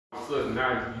sudden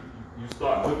now you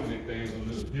start looking at things a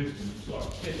little different. You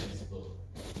start catching stuff.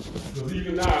 Because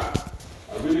even now,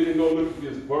 I really didn't go look at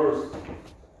this verse.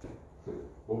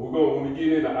 But when we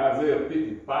get into Isaiah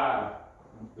 55,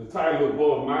 the title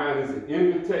above mine is An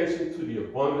Invitation to the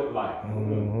Abundant Life.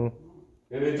 Mm-hmm.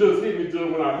 And it just hit me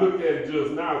just when I looked at it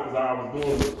just now, because I was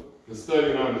doing the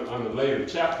studying on the later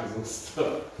chapters and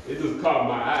stuff. It just caught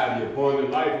my eye, the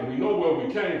abundant life, and we know where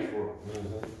we came from.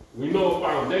 Mm-hmm. We know a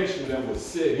foundation that was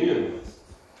set in us.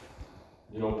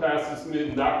 You know, Pastor Smith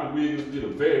and Dr. Wiggins did a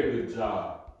very good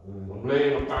job of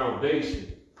laying a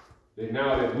foundation that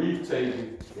now that we've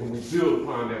taken and we build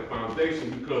upon that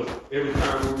foundation, because every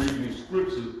time we're reading these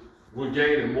scriptures, we're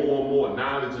gaining more and more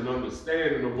knowledge and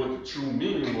understanding of what the true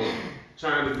meaning was,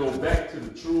 trying to go back to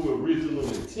the true original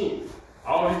intent.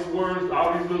 All these words,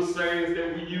 all these little sayings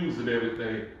that we use and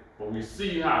everything, but we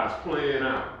see how it's playing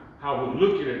out, how we're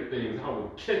looking at things, how we're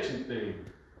catching things,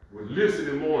 we're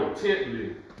listening more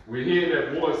intently, we're hearing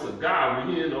that voice of God,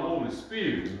 we're hearing the Holy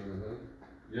Spirit.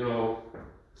 You know,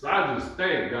 so I just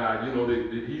thank God, you know,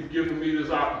 that He's given me this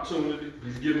opportunity.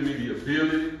 He's given me the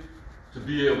ability to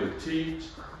be able to teach.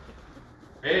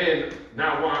 And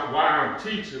now while I'm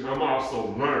teaching, I'm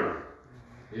also learning.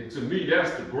 And to me, that's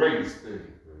the greatest thing.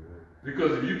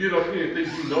 Because if you get up here and think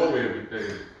you know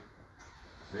everything,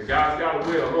 then God's got a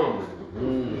way of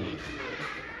humbling.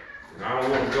 And I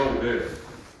don't want to go there.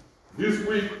 This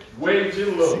week,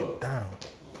 waging love.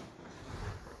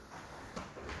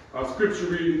 Our scripture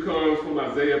reading comes from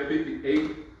Isaiah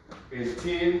 58 and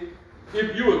 10.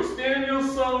 If you extend your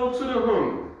soul to the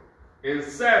hungry and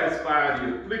satisfy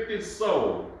the afflicted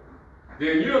soul,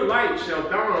 then your light shall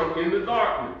dawn in the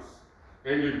darkness,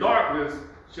 and your darkness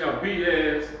shall be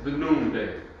as the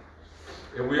noonday.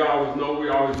 And we always know, we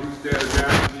always use that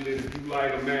analogy that if you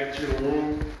light a match in a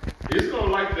room, it's going to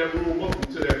light that room up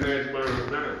until that match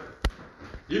burns down.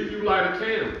 If you light a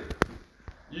candle,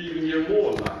 you even get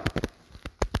more light.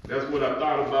 That's what I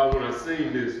thought about when I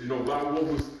seen this. You know, about what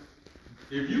was,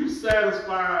 if you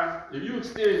satisfy, if you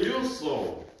extend your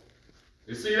soul,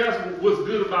 and see, that's what's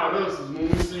good about us is when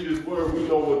we see this word, we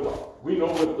know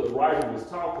what the writer was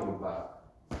talking about.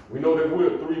 We know that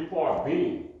we're a three-part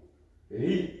being. And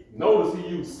he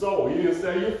used soul. He didn't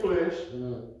say your flesh.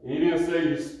 And he didn't say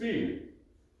your spirit.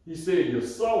 He said your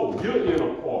soul, your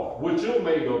inner part, what you're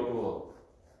made up of.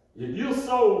 If your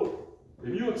soul,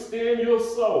 if you extend your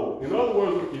soul, in other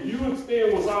words, if you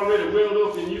extend what's already welled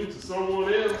up in you to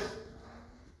someone else,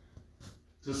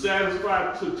 to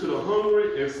satisfy to the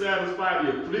hungry and satisfy the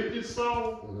afflicted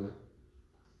soul,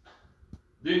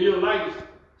 then your light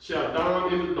shall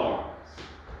dawn in the darkness.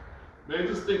 Man,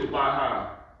 just think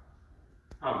about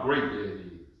how great that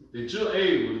is. That you're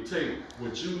able to take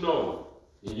what you know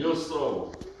in your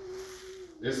soul.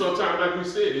 And sometimes, like we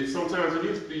said, sometimes it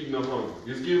is feeding the hungry.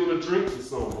 It's giving a drink to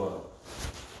somebody.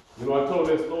 You know, I told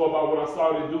that story about when I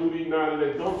started duty out of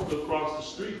that dumpster across the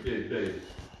street that day.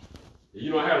 And, you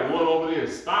know, I had to run over there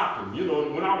and stop him. You know,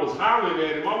 when I was hollering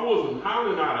at him, I wasn't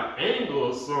hollering out of anger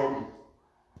or something.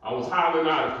 I was hollering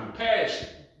out of compassion.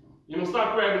 You know,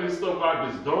 stop grabbing this stuff out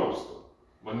of this dumpster.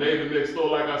 My neighbor next door,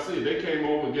 like I said, they came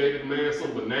over and gave the man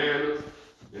some bananas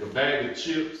and a bag of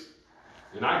chips.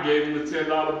 And I gave him the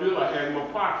 $10 bill I had in my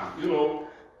pocket. You know,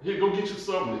 here, go get you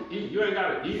something to eat. You ain't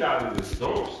got to eat out of this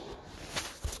dumpster.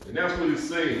 And that's what he's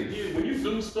saying. Here, when you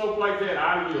do stuff like that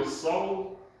out of your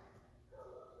soul,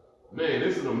 man,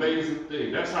 it's an amazing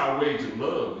thing. That's how waging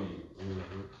love is.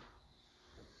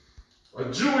 A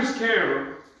Jewish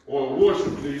cantor or a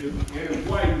worship leader and his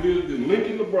wife lived in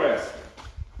Lincoln, Nebraska.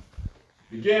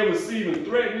 Began receiving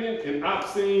threatening and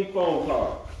obscene phone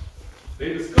calls.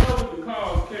 They discovered the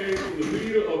calls came from the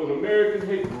leader of an American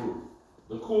hate group,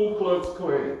 the Ku Klux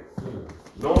Klan.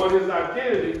 Knowing his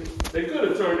identity, they could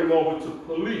have turned him over to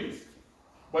police,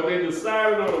 but they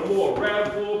decided on a more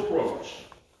radical approach.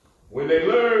 When they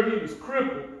learned he was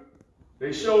crippled,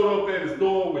 they showed up at his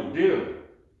door with dinner.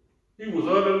 He was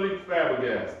utterly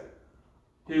flabbergasted.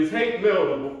 His hate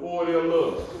melted before their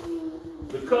love.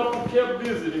 The couple kept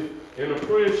visiting, and the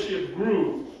friendship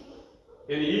grew,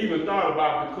 and he even thought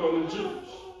about becoming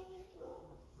Jewish.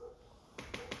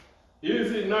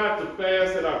 Is it not the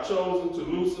fast that I've chosen to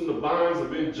loosen the bonds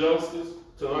of injustice,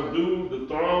 to undo the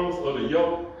thongs of the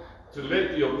yoke, to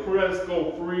let the oppressed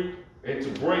go free, and to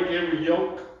break every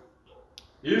yoke?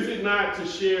 Is it not to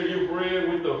share your bread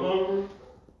with the hungry?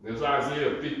 That's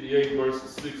Isaiah 58,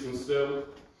 verses 6 and 7.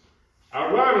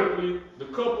 Ironically, the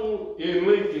couple in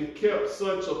Lincoln kept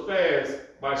such a fast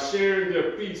by sharing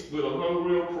their feast with a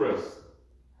hungry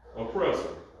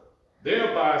oppressor,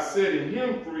 thereby setting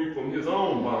him free from his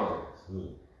own bonds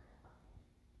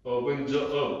of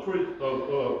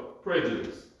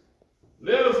prejudice.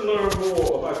 Let us learn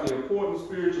more about the important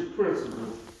spiritual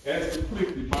principles as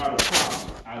depicted by the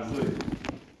prophet Isaiah.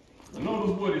 And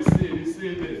notice what it said. It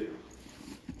said that,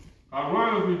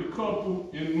 ironically, the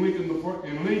couple in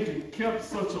Lincoln kept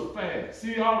such a fast.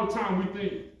 See, all the time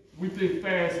we think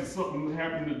fast is something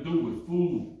having to do with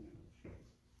food.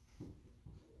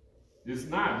 It's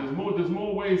not. There's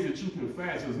more ways that you can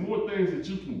fast. There's more things that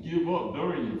you can give up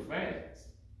during your fast.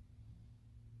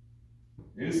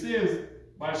 And it says,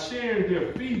 by sharing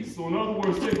their feast. So in other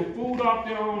words, taking food off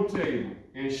their own table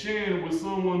and sharing it with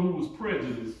someone who was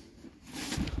prejudiced.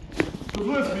 Because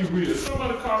let's be real,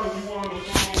 somebody calling you on the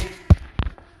phone,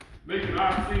 making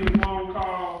obscene phone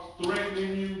calls,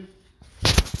 threatening you.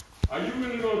 Are you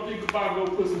really going to think about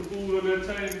go put some food on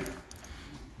their table?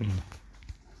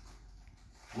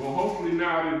 Well, hopefully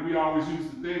now that we always use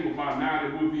the thing about now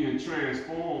that we're being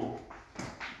transformed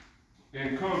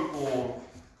and conformed,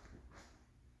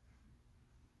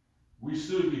 we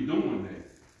should be doing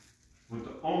that. But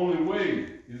the only way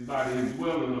is by the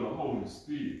indwelling of the Holy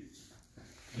Spirit.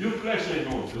 Your flesh ain't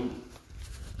going to do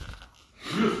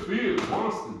it. Your spirit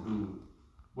wants to do it.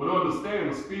 But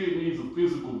understand, the spirit needs a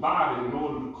physical body in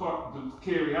order to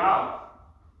carry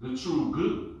out the true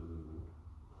good.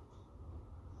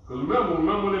 Because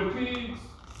remember them pigs?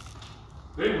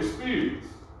 They were spirits.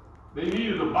 They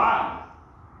needed a body.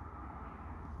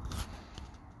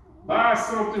 Buy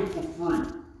something for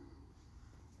free.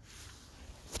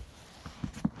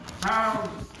 How?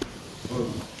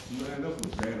 Man, that's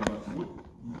what's bad about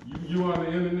you on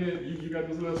the internet. You got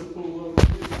this lesson pulled up.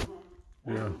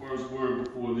 What's the first word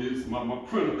before this? My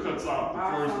printer cuts off the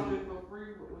first one. For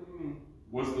free? What do you mean?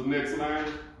 What's the next line?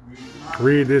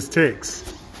 Read this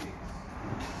text.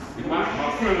 My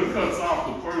printer cuts off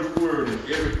the first word in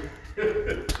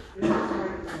every.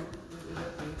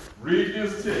 Read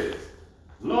this text.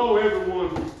 Lo, everyone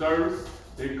who thirsts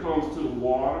and comes to the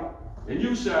water, and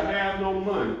you shall have no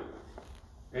money.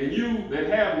 And you that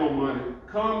have no money,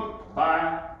 come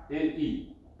buy and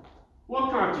eat.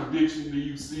 What contradiction do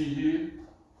you see here?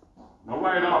 Now,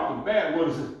 right off the bat, what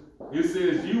is it? It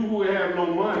says, you who have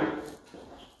no money,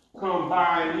 come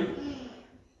buy and eat.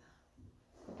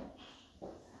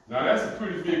 Now, that's a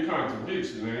pretty big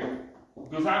contradiction, man.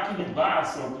 Because how can you buy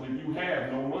something if you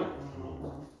have no money?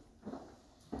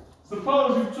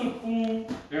 Suppose you took food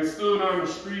and stood on the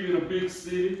street in a big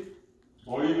city,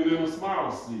 or even in a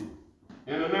small city,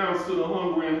 and announced to the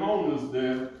hungry and homeless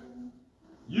there,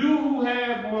 you who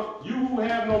have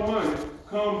no money,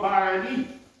 come buy and eat.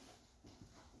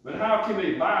 But how can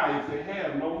they buy if they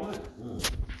have no money?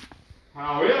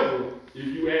 However, if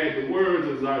you add the words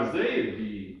as Isaiah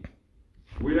did,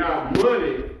 without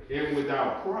money and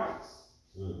without price,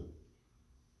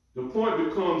 the point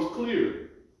becomes clear.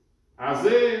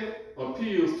 Isaiah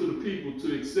appeals to the people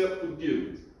to accept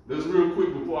forgiveness. Just real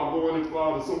quick before I go any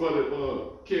farther, somebody,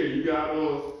 Kerry, you got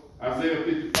Isaiah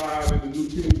 55 in the New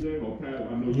King James? Or Pat,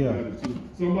 I know you got it too.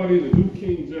 Somebody in the New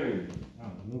King James.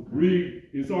 Read,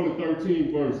 it's only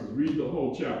 13 verses. Read the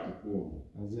whole chapter for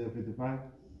me. Isaiah 55?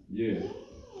 Yeah.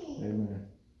 Amen.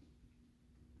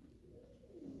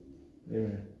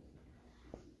 Amen.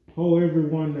 Ho,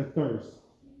 everyone that thirsts,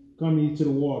 come ye to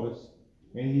the waters,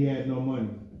 and ye had no money.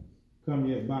 Come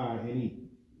yet buy and eat.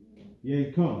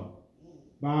 Yea, come.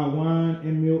 Buy wine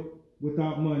and milk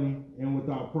without money and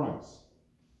without price.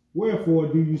 Wherefore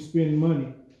do you spend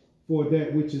money for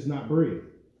that which is not bread,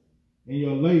 and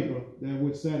your labor that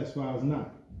which satisfies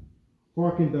not?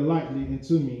 Hearken dilightly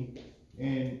unto me,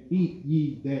 and eat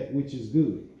ye that which is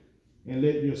good, and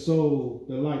let your soul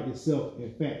delight itself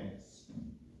in fatness.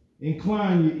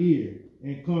 Incline your ear,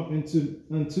 and come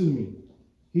unto me.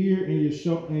 Hear,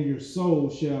 and your soul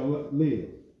shall live.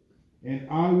 And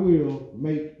I will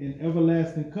make an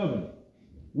everlasting covenant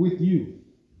with you,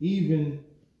 even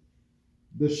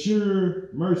the sure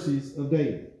mercies of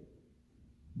David.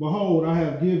 Behold, I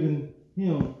have given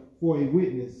him for a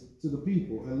witness to the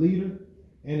people, a leader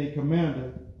and a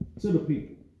commander to the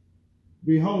people.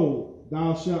 Behold,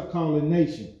 thou shalt call a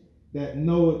nation that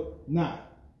knoweth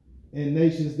not, and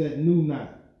nations that knew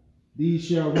not. These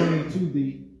shall run to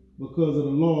thee because of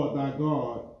the Lord thy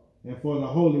God, and for the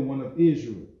Holy One of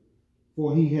Israel,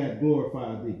 for he hath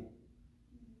glorified thee.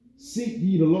 Seek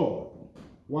ye the Lord,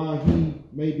 while he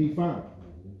may be found.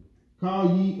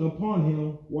 Call ye upon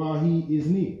him while he is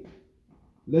near.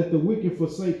 Let the wicked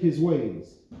forsake his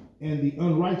ways, and the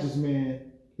unrighteous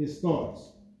man his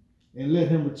thoughts, and let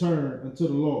him return unto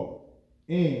the Lord,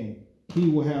 and he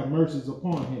will have mercies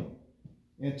upon him,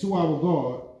 and to our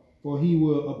God, for he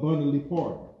will abundantly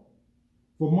pardon.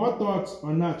 For my thoughts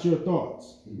are not your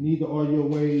thoughts, neither are your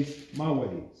ways my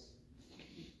ways,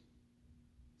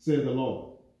 said the Lord.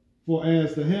 For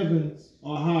as the heavens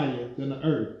are higher than the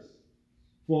earth,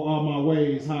 for are my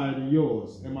ways higher than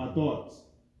yours, and my thoughts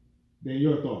than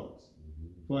your thoughts.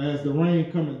 For as the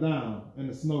rain cometh down, and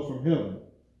the snow from heaven,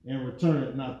 and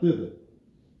returneth not thither,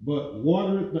 but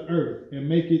watereth the earth, and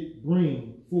make it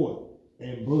bring forth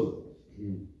and bud,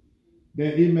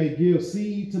 that it may give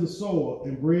seed to the soil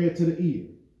and bread to the ear.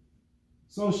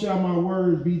 So shall my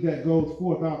word be that goes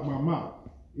forth out my mouth.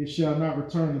 It shall not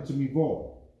return unto me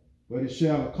void, but it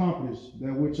shall accomplish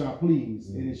that which I please,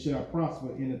 and it shall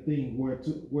prosper in the thing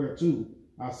whereto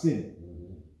I send it.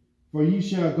 For ye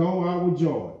shall go out with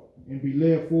joy, and be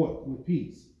led forth with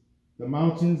peace. The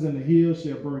mountains and the hills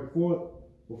shall break forth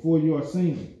before you are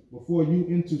singing, before you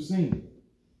into singing.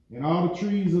 And all the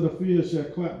trees of the field shall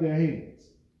clap their hands.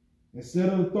 Instead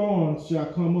of the thorns shall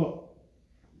come up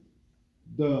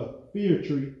the fir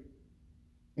tree,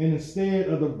 and instead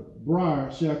of the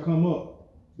briar shall come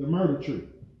up the myrtle tree.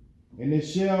 And it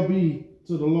shall be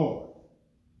to the Lord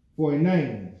for a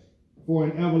name, for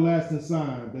an everlasting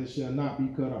sign that shall not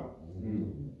be cut off.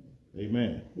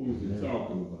 Amen. Who's he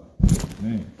talking about?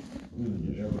 Amen.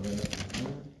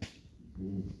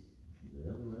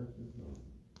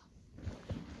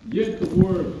 Yet the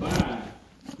word by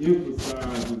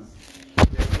emphasizes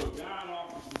that what God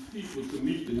offers to people to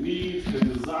meet the needs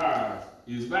and desires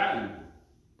is valuable.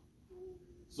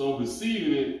 So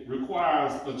receiving it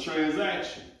requires a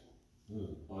transaction,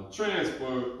 a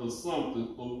transfer of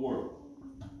something of worth.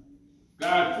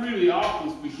 God freely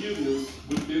offers forgiveness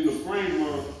within the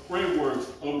frameworks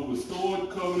of a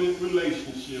restored covenant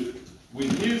relationship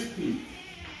with his people,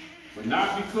 but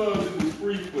not because it was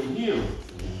free for him.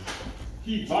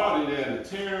 He bought it at a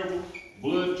terrible,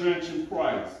 blood-drenching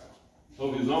price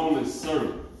of his only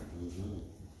servant.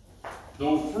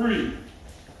 Though free,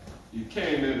 it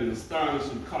came at an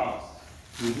astonishing cost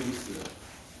to himself.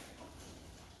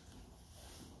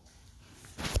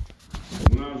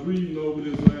 When I was reading over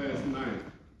this last night,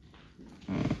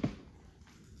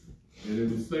 and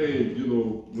it was saying, you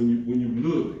know, when you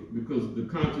look, because the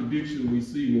contradiction we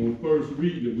see, when we first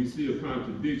read it, we see a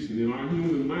contradiction in our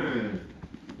human mind,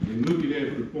 and looking at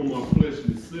it from our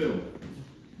fleshly self,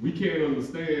 we can't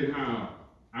understand how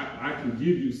I can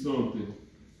give you something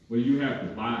where you have to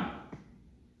buy it.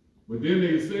 But then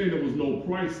they say there was no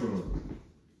price on it.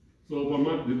 So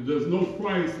if there's no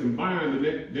price in buying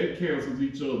it, that cancels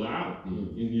each other out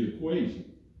in the equation.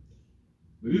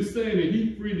 But it's saying that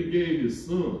he freely gave his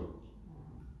son.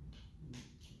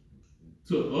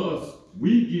 To us,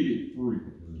 we get it free.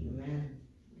 Amen.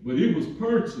 But it was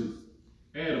purchased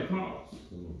at a cost.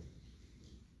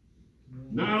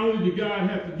 Not only did God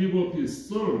have to give up his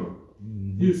son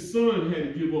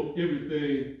had to give up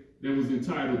everything that was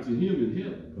entitled to him in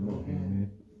heaven. Come on.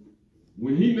 Amen.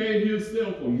 When he made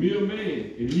himself a mere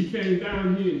man and he came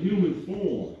down here in human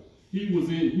form, he was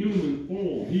in human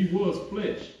form. He was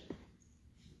flesh,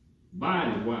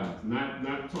 body-wise,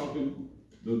 not talking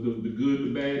the good,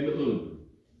 the bad, and the ugly.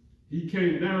 He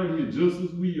came down here just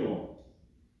as we are.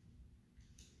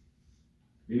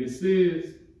 And it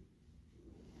says,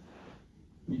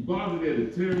 he bought it at a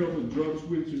terrible,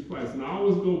 drug-switching price. And I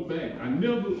always go back. I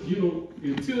never,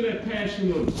 until that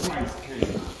Passion of Christ came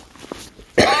out.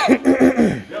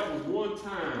 That was one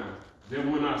time that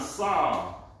when I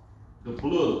saw the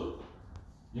blood,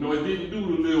 it didn't do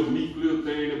the little meek little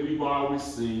thing that we've always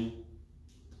seen.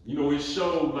 It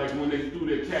showed like when they threw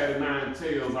their cat of nine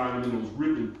tails out and it was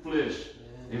ripping flesh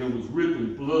and it was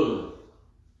ripping blood.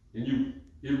 And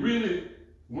it really,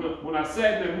 when I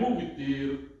sat in that movie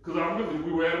theater, because I remember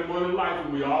we were at Abundant Life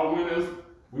and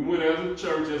we went as a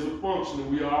church, as a function,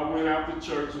 and we all went after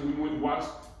church and we went and watched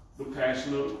the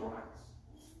Passion of Christ.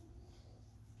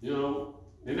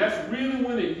 And that's really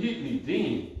when it hit me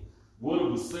then, what it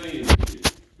was saying.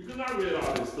 Because I read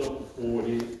all this stuff before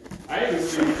then. I even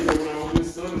seen it when I was in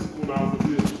Sunday school when I was a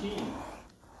little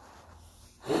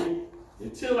kid.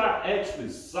 Until I actually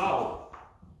saw it,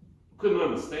 couldn't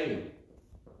understand it.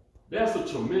 That's a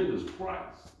tremendous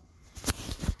price.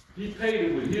 He paid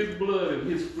it with his blood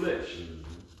and his flesh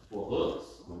for us.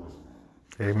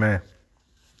 Amen.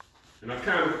 And I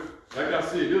kind of, like I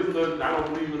said, there's nothing, I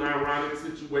don't believe in ironic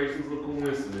situations or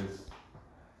coincidence.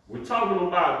 We're talking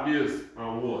about this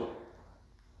on what?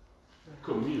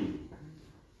 Communion.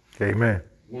 Amen.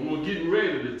 When we're getting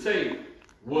ready to take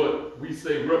what we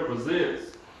say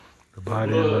represents the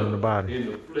body and the body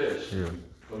in the flesh of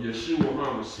Yeshua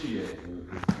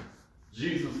HaMashiach,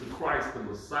 Jesus the Christ, the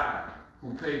Messiah,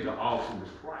 who paid the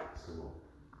ultimate price.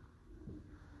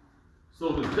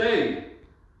 So today,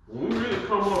 when we really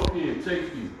come up here and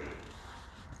take these,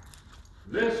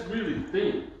 let's really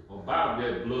think about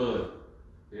that blood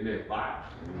and that body.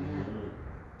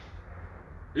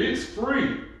 It's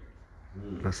free.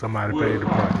 But somebody paid the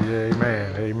price. Yeah,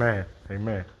 amen. Amen.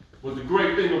 Amen. But the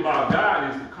great thing about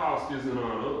God is the cost isn't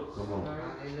on us. Come on.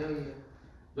 Hallelujah.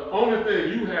 The only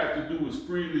thing you have to do is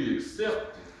freely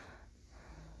accept it.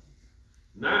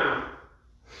 Now,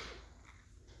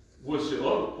 what's your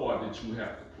other part that you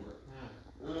have to play?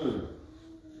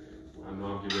 I know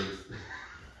I'm getting ready to say.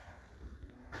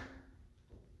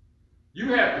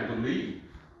 You have to believe.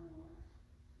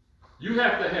 You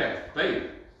have to have faith.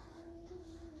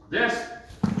 That's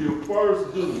your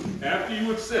first duty. After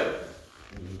you accept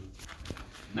it,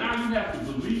 now you have to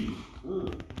believe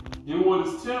in what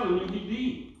it's telling you he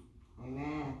did.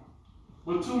 Amen.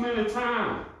 But too many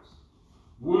times,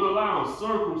 we're allowing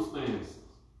circumstances,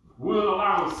 we're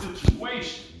allowing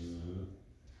situations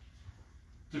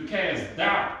to cast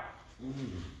doubt.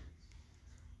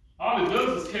 All it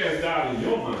does is cast doubt in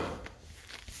your mind.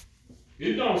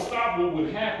 It don't stop what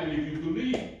would happen if you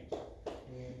believe. Yes.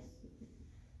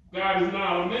 God is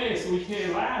not a man, so he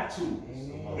can't lie to us.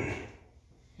 Amen.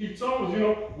 He told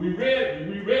us, we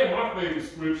read my favorite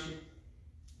scripture,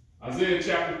 Isaiah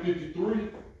chapter 53.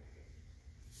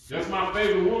 That's my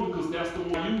favorite one because that's the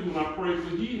one I use when I pray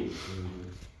for healing.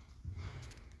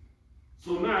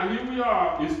 So now here we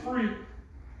are, it's free.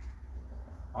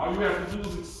 All you have to do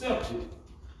is accept it.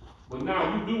 But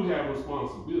now you do have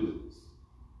responsibilities.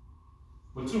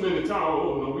 But too many times,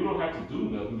 oh no, we don't have to do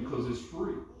nothing because it's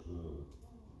free.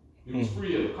 It was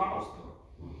free at a cost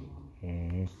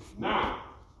though. Now,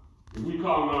 if we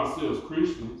calling ourselves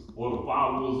Christians or the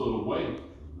followers of the way,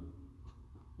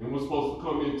 and we're supposed to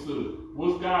come into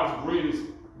what's God's greatest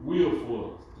will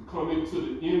for us? To come into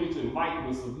the image and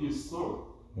likeness of his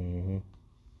son.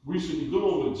 We should be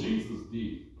doing what Jesus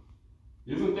did.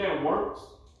 Isn't that works?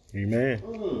 Amen.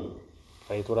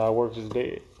 Faith without works is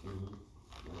dead.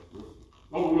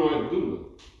 Oh, we don't have to do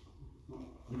that.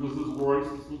 Because this works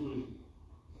is solution.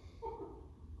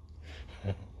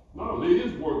 No, there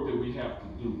is work that we have to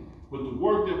do. But the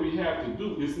work that we have to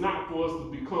do is not for us to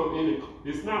become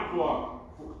it's not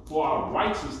for our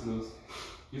righteousness.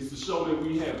 It's to show that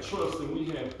we have trust and we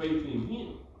have faith in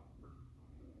him.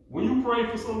 When you pray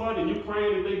for somebody and you're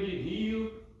praying that they get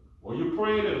healed, or you're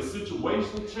praying that a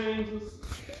situation changes,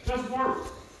 that's work.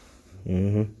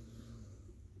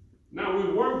 Now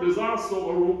with work, there's also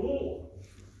a reward.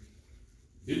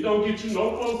 It don't get you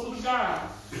no closer to God,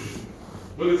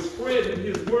 but it's spreading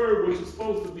his word, which you're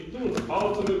supposed to be doing. The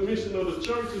ultimate mission of the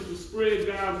church is to spread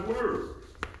God's word.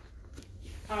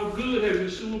 How good has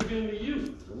Yeshua been to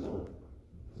you?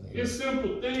 It's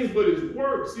simple things, but it's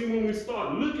work. See, when we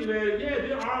start looking at it, yeah,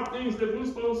 there are things that we're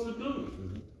supposed to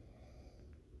do.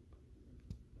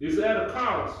 It's at a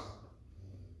cost,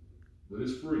 but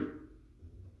it's free.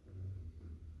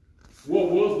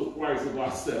 What was the price of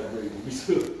our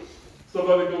salvation?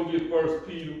 Somebody go get 1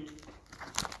 Peter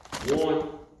 1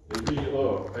 and read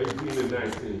 18 and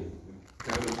 19.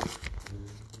 Kind of.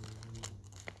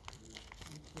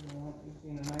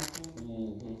 18 and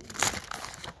 19.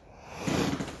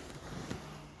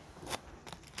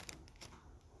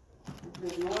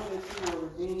 Because knowing that you were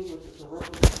redeemed with the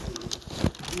corruptible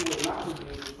seed, you will not be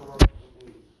redeemed with corruptible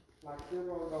seed, like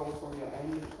silver or gold from your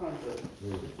aimless conduct,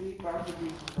 received by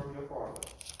tradition from your father.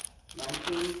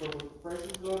 19, for with the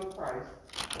precious blood of Christ,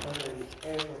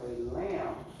 as of a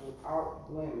lamb without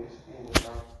blemish and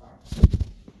without spot.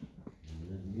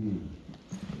 And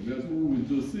that's what we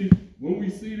just see. When we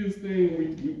see this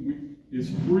thing, it's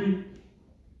free.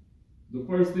 The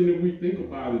first thing that we think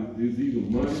about is either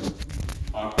money,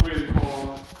 our credit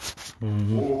card,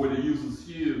 or what it uses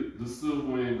here, the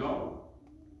silver and gold.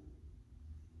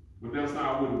 But that's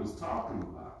not what it was talking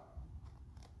about.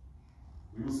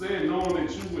 We were saying, knowing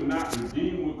that you were not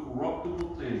redeemed with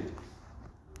corruptible things.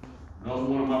 Another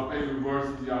one of my favorite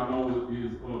verses, y'all know,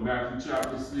 is Matthew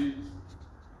chapter 6.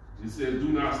 It says, do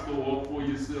not store up for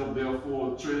yourself,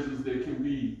 therefore, treasures that can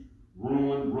be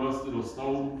ruined, rusted, or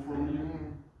stolen from you.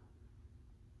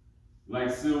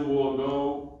 Like silver or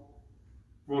gold.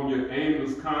 From your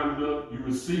aimless conduct, you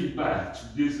receive by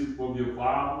tradition from your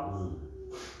fathers.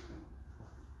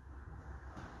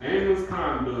 Aimless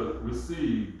conduct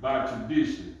received by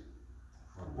tradition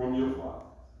from your fathers.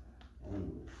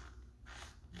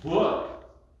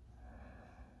 But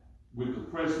with the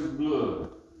precious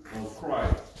blood of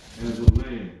Christ as a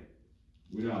lamb,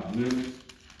 without blemish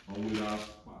or without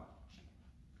spot.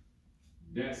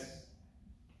 That's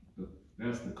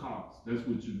the cost. That's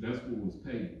what was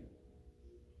paid.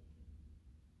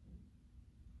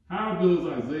 How does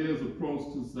Isaiah's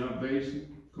approach to salvation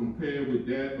compare with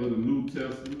that of the New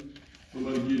Testament?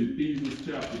 Somebody get Ephesians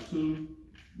chapter 2,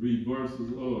 read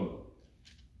verses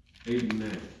 8 and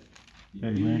 9.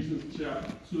 Amen. Ephesians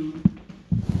chapter 2,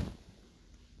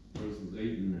 verses 8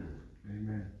 and 9.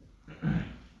 Amen.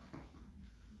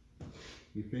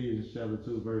 Ephesians chapter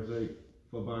 2, verse 8.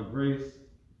 For by grace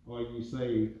are you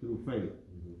saved through faith,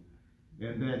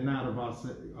 and that not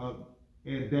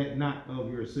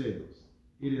of yourselves.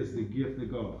 It is the gift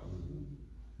of God,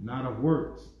 not of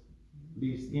works,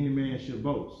 lest any man should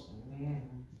boast.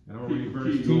 And I'll read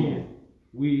verse 10.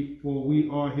 For we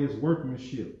are his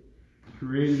workmanship,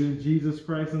 created in Jesus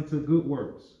Christ unto good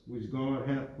works, which God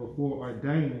hath before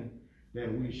ordained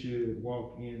that we should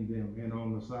walk in them. And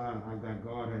on the side, I got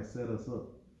God has set us up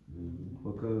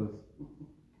because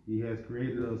he has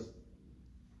created us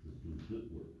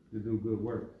to do good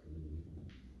works.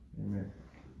 Amen.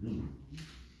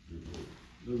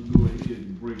 Let's go ahead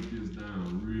and break this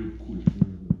down real quick.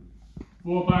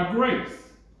 For by grace,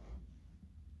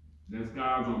 that's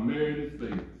God's unmerited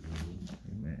favor.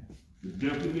 Amen. The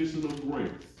definition of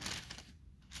grace.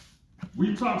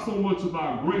 We talk so much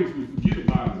about grace, we forget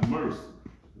about his mercy.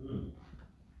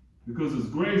 Because his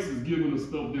grace is giving us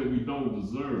stuff that we don't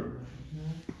deserve.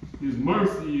 His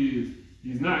mercy is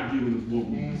he's not giving us what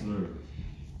we deserve.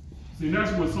 See,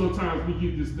 that's what sometimes we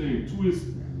get this thing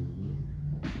twisted.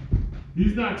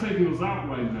 He's not taking us out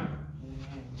right now.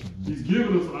 He's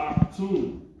giving us an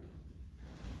opportunity.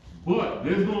 But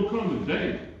there's going to come a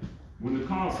day when the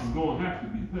cost is going to have to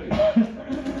be paid.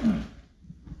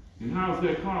 And how's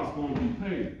that cost going to be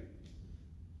paid?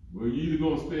 Well, you're either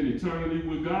going to spend eternity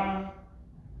with God,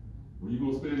 or you're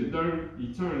going to spend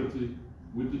eternity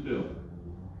with the devil,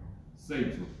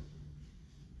 Satan,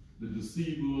 the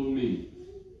deceiver of men.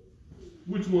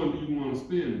 Which one do you want to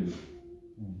spend with?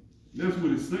 That's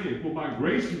what it's saying. For by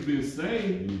grace you've been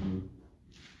saved.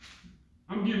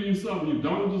 I'm giving you something you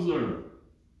don't deserve.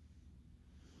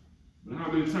 But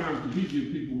how many times do we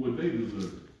give people what they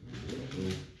deserve?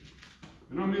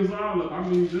 And I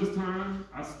mean, this time,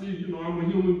 I still, I'm a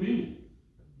human being.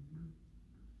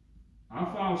 I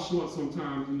fall short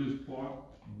sometimes in this part.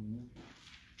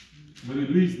 But at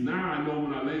least now I know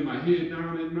when I lay my head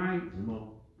down at night,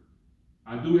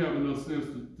 I do have enough sense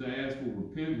to ask for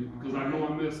repentance because I know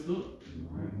I messed up.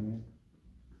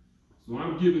 So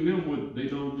I'm giving them what they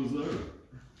don't deserve.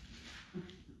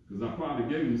 Because I probably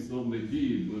gave them something they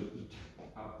did, but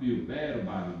I feel bad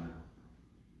about it now.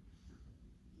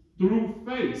 Through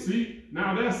faith. See,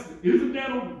 now that's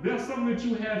something that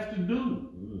you have to do.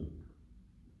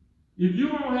 If you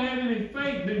don't have any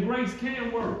faith, then grace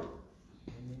can't work.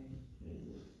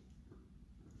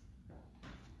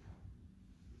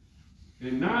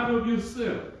 And not of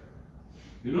yourself.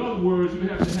 In other words, you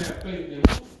have to have faith in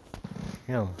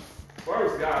Him.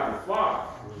 first God the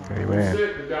Father, Amen. who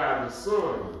sent the God the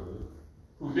Son,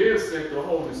 who then sent the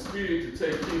Holy Spirit to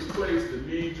take his place to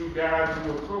lead you, guide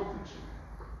you, and comfort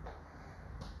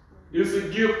you. It's a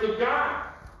gift of God.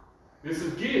 It's a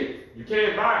gift. You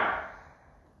can't buy it.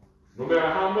 No matter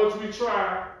how much we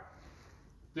try,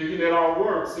 thinking that all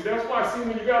works. See, that's why,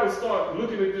 when you got to start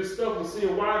looking at this stuff and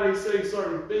seeing why they say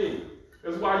certain things.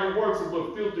 That's why your works are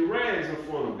but filthy rags in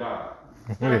front of God.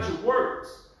 It's not your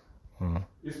works.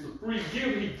 It's the free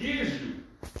gift he gives you.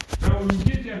 Now, when you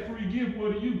get that free gift,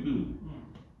 what do?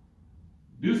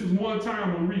 This is one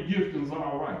time when re-gifting is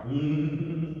all right.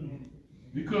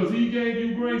 Because he gave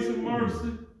you grace and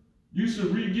mercy, you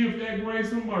should re-gift that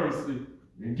grace and mercy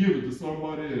and give it to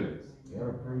somebody else.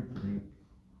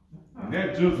 And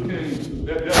that just can't,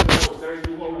 that doesn't thank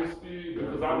you, Holy Spirit,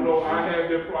 because I know I have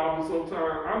that problem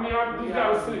sometimes. I mean, I just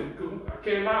gotta sit, because I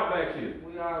came out back here.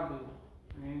 We all do.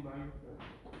 Anybody?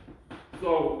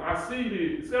 So I see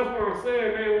this. That's what I'm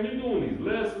saying, man. When you're doing these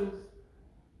lessons,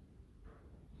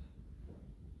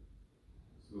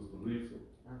 Sister Lisa.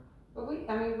 But we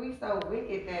so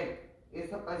wicked that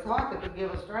it's hard to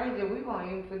forgive a stranger. We won't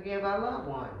even forgive our loved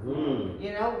ones.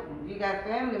 You know, you got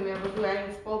family members who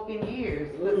ain't spoken in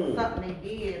years for something they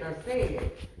did or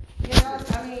said. You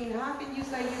know, how can you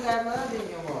say you got love in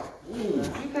your heart?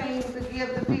 You can't even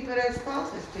forgive the people that's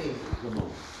closest to you. Come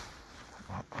on.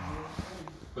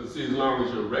 But see, as long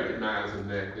as you're recognizing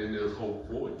that, then there's hope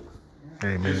for you.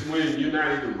 Amen. It's when you're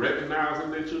not even recognizing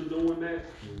that you're doing that.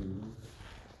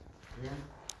 Yeah.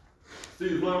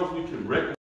 See, as long as we can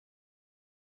recognize.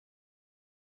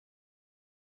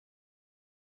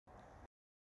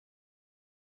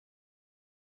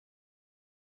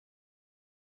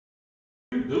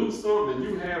 You do something,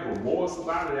 you have remorse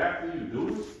about it after you do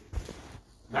it.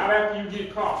 Not after you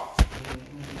get caught.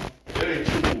 That ain't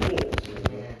true remorse.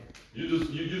 You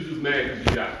just mad because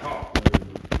you got caught.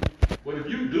 But if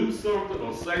you do something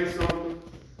or say something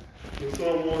to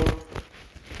someone,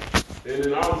 and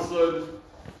then all of a sudden,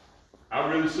 I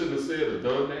really shouldn't have said or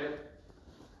done that,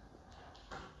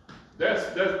 That's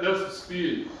the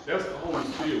Spirit. That's the Holy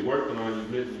Spirit working on you,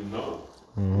 letting you know.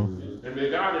 Mm-hmm. And man,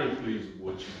 God ain't pleased with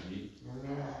what you need.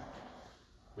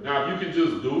 But now, if you can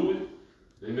just do it,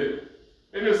 and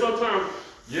then sometimes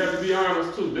you have to be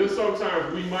honest too. Then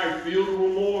sometimes we might feel the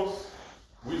remorse.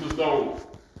 We just don't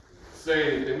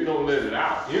say anything. We don't let it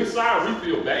out. Inside, we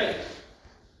feel bad.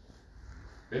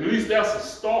 At least that's a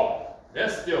start.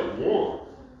 That's step one.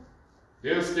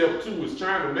 Then step two is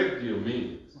trying to make the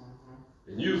amends.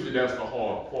 And usually that's the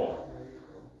hard part,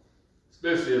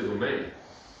 especially as a man.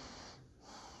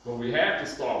 But we have to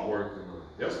start working on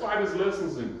it. That's why this lesson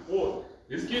is important.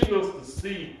 It's getting us to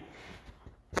see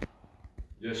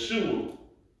Yeshua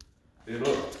in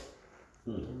us.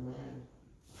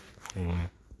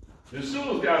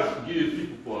 Yeshua's got to forgive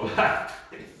people for a lot.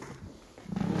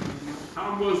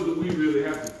 How much do we really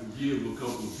have to forgive a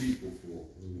couple of people for?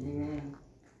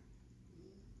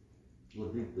 Well,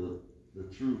 I think the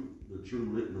true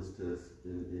litmus test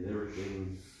in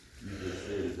everything you just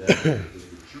said is that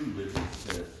the true litmus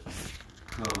test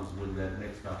comes when that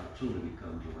next opportunity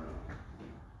comes around.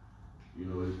 You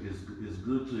know, it's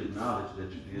good to acknowledge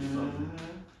that you did something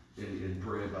and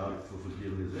pray about it for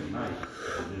forgiveness at night.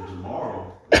 And then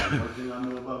tomorrow, the one thing I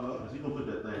know about God is He's gonna put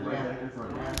that thing right back in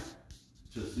front of us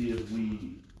to see if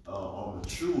we are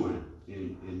matured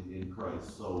in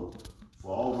Christ. So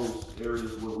for all those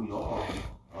areas where we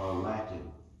are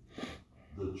lacking,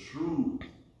 the true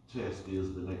test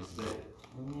is the next day.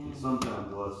 And sometimes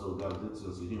God so got a good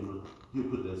sense of humor, He'll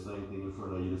put that same thing in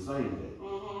front of you the same day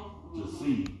to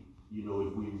see, you know,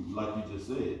 if we, like you just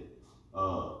said,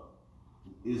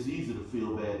 it's easy to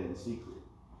feel bad in secret,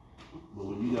 but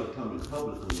when you got to come in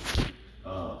publicly,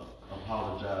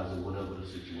 apologize or whatever the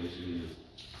situation is,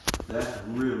 that's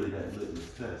really that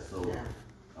litmus test. So,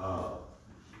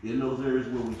 in those areas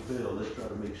where we fail, let's try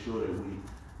to make sure that we,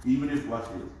 even if, watch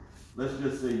this, let's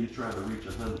just say you're trying to reach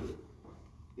 100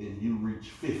 and you reach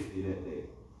 50 that day.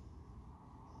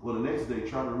 Well, the next day,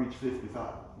 try to reach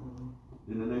 55.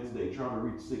 Then the next day, try to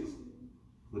reach 60.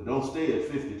 But don't stay at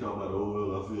 50 talking about, oh,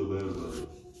 well, I feel bad about it.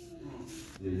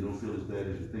 Yeah, you don't feel as bad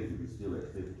as you think if you're still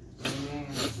at 50.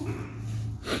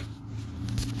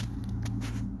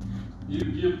 You the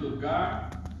gift of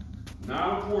God,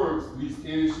 not of works, we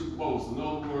any should boast. In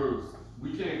other words, we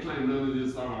can't claim none of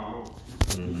this on our own.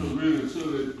 Because really,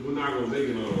 truly, we're not going to make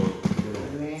it on our own.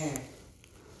 Amen.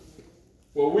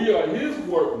 For we are His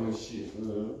workmanship,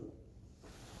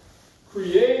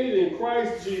 created in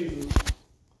Christ Jesus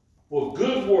for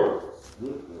good works,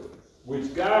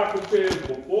 which God prepared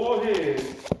beforehand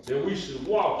that we should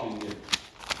walk in them.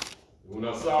 When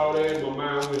I saw that, my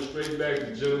mind went straight back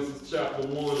to Genesis chapter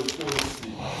 1 and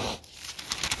 26.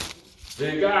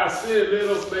 Then God said, let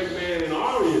us make man in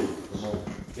our image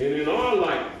and in our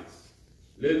likeness.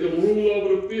 Let them rule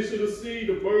over the fish of the sea,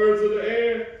 the birds of the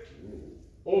air,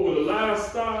 over the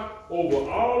livestock,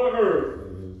 over all the earth,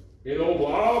 and over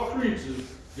all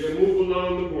creatures that move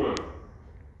along the ground.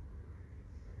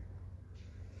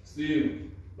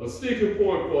 See, a sticking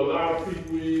point for a lot of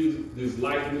people is this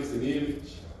likeness and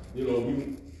image. You know,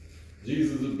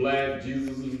 Jesus is black,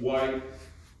 Jesus is white,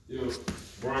 you know,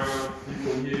 brown, he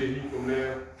from here, he from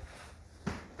there.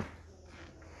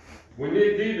 When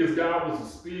they did this, God was a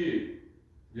spirit.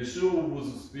 Yeshua was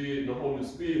a spirit, and the Holy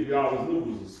Spirit, we always knew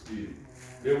was a spirit.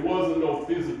 There wasn't no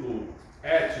physical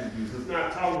attributes. It's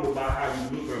not talking about how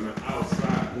you look on the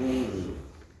outside.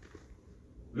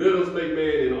 Let us make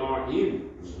man in our image,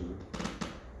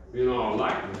 in our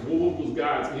likeness. What was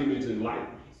God's image and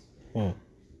likeness?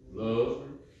 Love,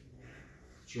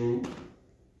 truth,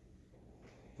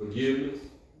 forgiveness,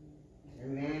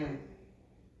 Amen.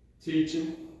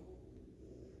 teaching.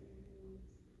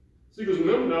 See, because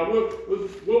remember now,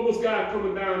 what was God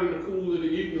coming down in the cool of the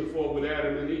evening for with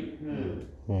Adam and Eve?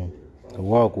 To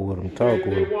walk with them, talk with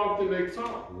them. They walked and they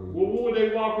talked. Well, what were they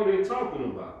walking and talking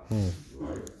about?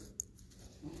 Right.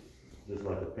 Just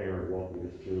like a parent walking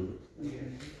his children.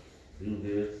 Do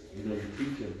this. You know,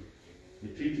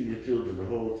 you're teaching your children the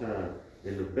whole time.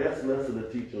 And the best lesson to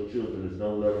teach your children is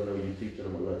don't let them know you're teaching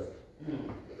them a lesson.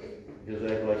 Just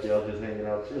act like y'all just hanging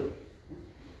out chilling.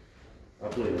 I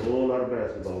played a whole lot of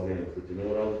basketball games, but you know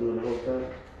what I was doing the whole time?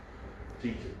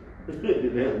 Teaching.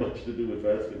 Didn't have much to do with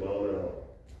basketball at all.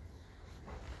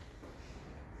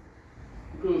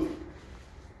 Because,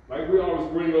 like we always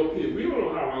bring up here, we don't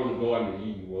know how long the Garden of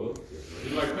Eden was.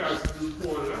 It's like Pastor just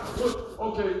pointed out.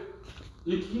 Okay,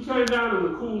 he came down in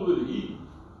the cool of the evening.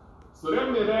 So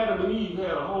that meant Adam and Eve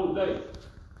had a whole day.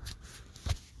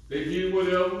 They did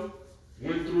whatever,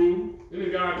 went through, and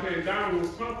then God came down and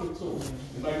was talking to them.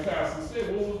 And like Pastor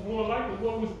said, what was more likely?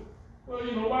 Well,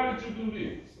 you know, why did you do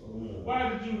this? Why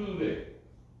did you do that?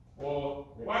 Or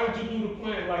why did you do the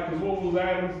plant? Like, cause what was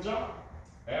Adam's job?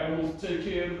 Adam was to take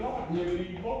care of the garden. Him and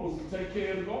Eve both was to take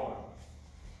care of the garden.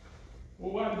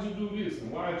 Well, why did you do this?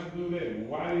 And why did you do that? And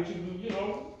why did you do, you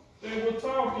know? They were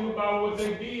talking about what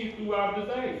they did throughout the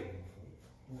day.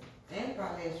 And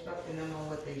probably instructing them on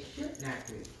what they should not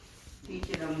do.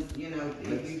 Teaching them, you know,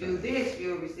 if you do this,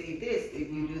 you'll receive this.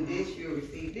 If you do this, you'll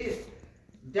receive this.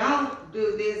 Don't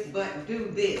do this, but do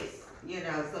this. You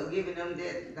know, so giving them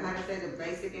that, how to say, the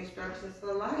basic instructions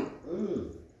for life.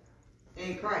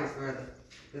 In Christ, rather.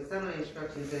 Because some of the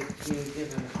instructions that being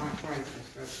given aren't Christ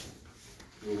instructions.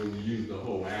 Well, when you use the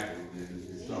whole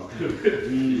acronym, it's talking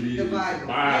The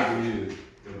Bible.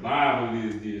 The Bible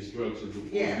is the instructions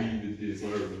of Yeah. read this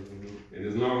early. And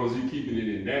as long as you're keeping it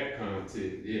in that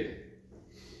context, yeah.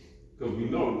 Because we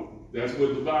know that's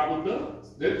what the Bible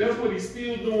does. That's what he's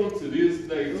still doing to this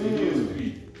day to his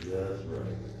people. That's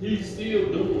right. He's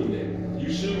still doing that.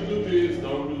 You shouldn't do this,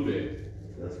 don't do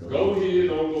that. That's right. Go here,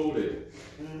 don't go there.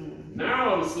 Now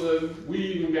all of a sudden,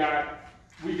 we got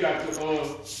the we got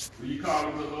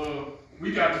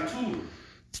the tutor.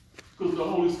 Because the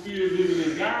Holy Spirit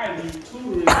living and guiding you,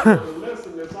 tutoring you for the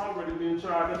lesson that's already been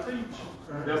tried to teach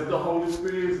you. That's the Holy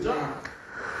Spirit's job.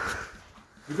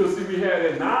 Because if we had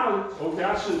that knowledge, okay,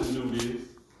 I shouldn't do this.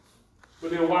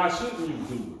 But then why shouldn't you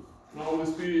do it? The Holy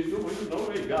Spirit, you know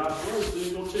that God's word, so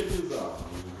you go check this out.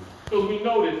 Because we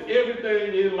know that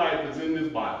everything in life is in this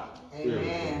Bible.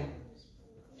 Amen.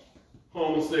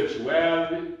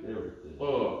 Homosexuality,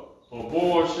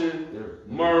 abortion,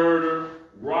 murder,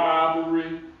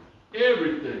 robbery,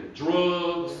 everything,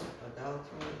 drugs,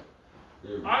 Adultery,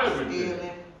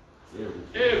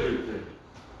 everything.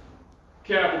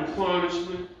 Capital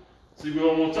punishment. See, we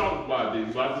don't want to talk about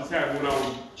this, but I just happened when I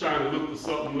was trying to look for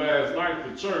something last night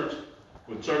for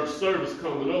church service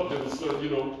coming up. There was some, you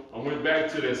know, I went back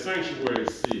to that sanctuary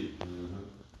city.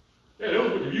 Yeah,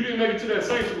 if you didn't make it to that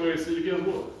sanctuary city, guess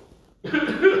what?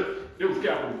 It was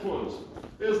capital punishment.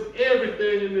 There's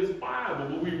everything in this Bible,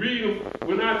 but we read them,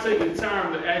 we're not taking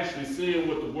time to actually seeing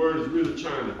what the word is really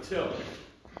trying to tell us.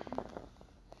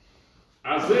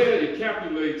 Isaiah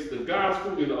encapsulates the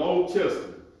gospel in the Old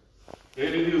Testament, and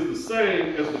it is the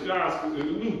same as the gospel in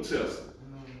the New Testament.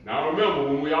 Now remember,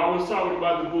 when we always talk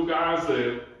about the book of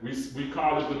Isaiah, we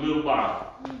call it the Little Bible.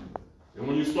 And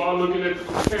when you start looking at the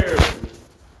comparison,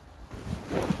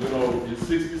 you know, it's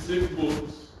 66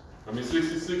 books.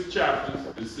 66 chapters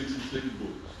and 66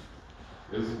 books.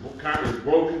 It's kind of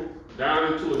broken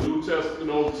down into a New Testament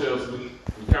and Old Testament.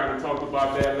 We kind of talked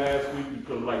about that last week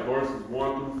because like verses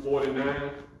 1 through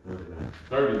 49,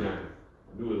 39.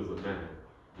 I knew it was a 9.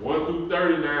 1 through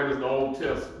 39 is the Old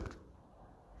Testament.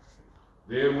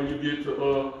 Then when you get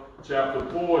to chapter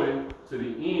 40 to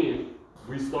the end,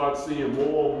 we start seeing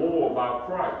more and more about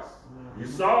Christ. You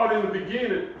saw it in the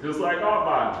beginning, just like our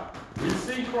Bible. We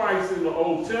see Christ in the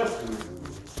Old Testament.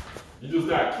 You just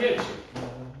not catch it.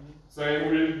 Same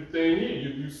with the thing here.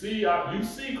 You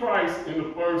see Christ in the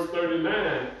first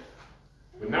 39,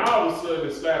 but now all of a sudden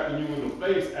it's slapping you in the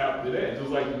face after that, just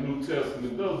like the New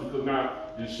Testament does, because now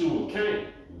Yeshua came.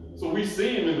 So we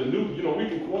see him in the New, you know, we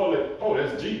can call it, oh,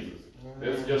 that's Jesus.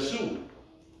 That's Yeshua.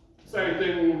 Same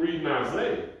thing when we read in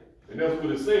Isaiah. And that's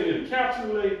what it's saying. It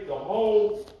encapsulates the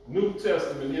whole New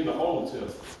Testament in the Old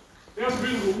Testament. That's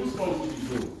really what we're supposed to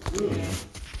be doing.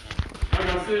 Like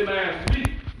I said last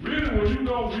week, really when you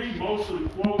go read most of the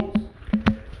quotes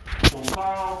from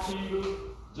Paul, Peter,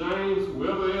 James,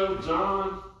 whoever else,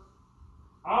 John,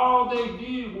 all they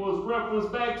did was reference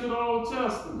back to the Old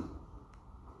Testament.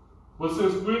 But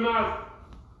since we're not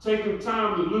taking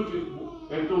time to look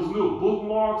at those little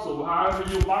bookmarks or however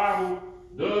your Bible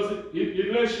does it,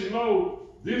 it lets you know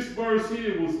this verse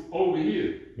here was over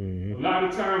here. A lot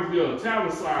of times they'll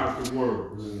italicize the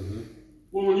words.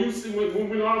 Well, when you see,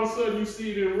 when all of a sudden you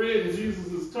see it in red and Jesus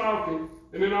is talking,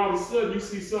 and then all of a sudden you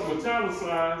see something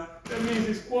italicized, that means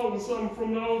he's quoting something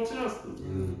from the Old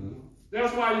Testament.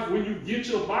 That's why when you get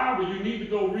your Bible, you need to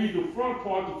go read the front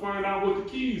part to find out what the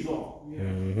keys are.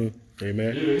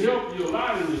 Amen. It'll help you a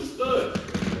lot in your study.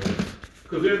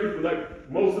 Because like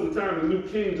most of the time, the New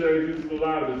King James uses a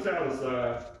lot of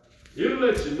italicized. It'll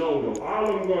let you know though. All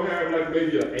of them gonna have like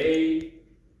maybe an A.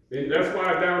 And that's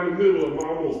why down the middle of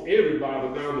almost every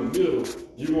Bible down the middle,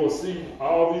 you're gonna see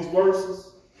all these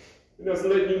verses. And that's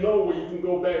letting you know where you can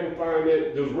go back and find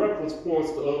that there's reference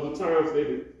points to other times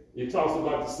that it talks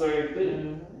about the same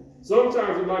thing.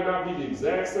 Sometimes it might not be the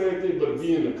exact same thing, but it'll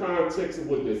be in the context of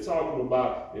what they're talking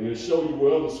about, and it'll show you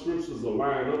where other scriptures are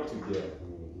lined up together.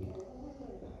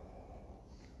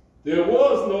 There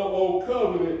was no old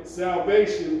covenant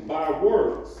salvation by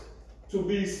works to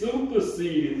be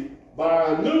superseded by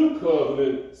a new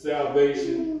covenant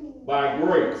salvation by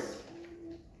grace.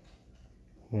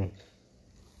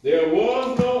 There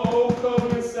was no old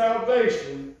covenant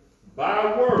salvation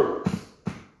by works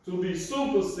to be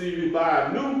superseded by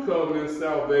a new covenant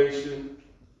salvation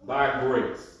by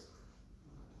grace.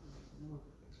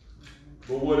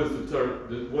 But what is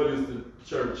the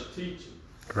church teaching?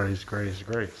 Grace, grace,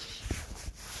 grace.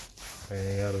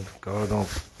 God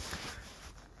don't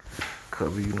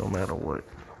cover you no matter what.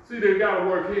 See, they gotta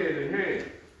work hand in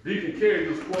hand. Deacon Carey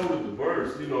just quoted the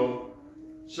verse,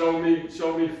 show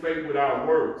me faith without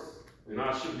works, and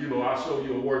I'll show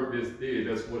you a work that's dead.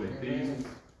 That's what Ephesians.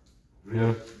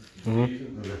 Yeah.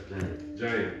 Ephesians.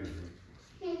 James.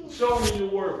 Show me your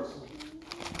works.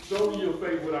 Show me your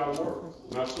faith without works.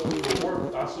 And I'll show you your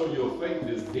works. I'll show you a faith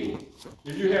that's dead.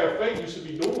 If you have faith, you should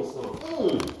be doing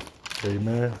something.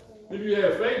 Amen. If you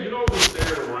have faith, you don't just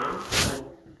stand around.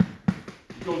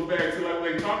 It goes back to like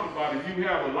they talked about. If you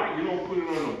have a light, you don't put it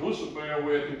on a bushel barrel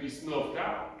where it can be snuffed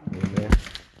out. Amen.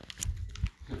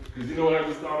 Because you know what I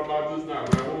just thought about just now?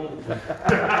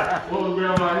 What was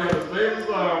Grandma had a favorite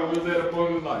song was that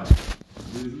upon the light.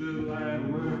 This little light of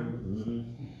mine.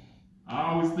 I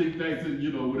always think back to,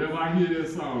 whenever I hear that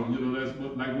song, that's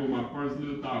what my first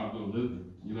little thought goes.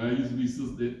 That used to be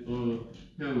Sister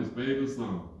Helen's favorite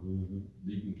song.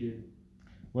 Deacon Carey.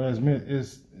 Well,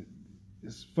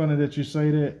 it's funny that you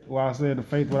say that. Well, I said the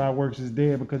faith without works is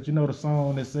dead, because the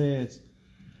song that says,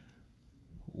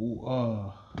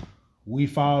 we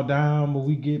fall down, but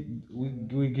we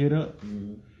get up.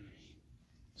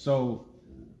 So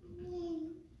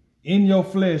in your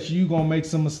flesh, you gonna make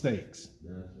some mistakes.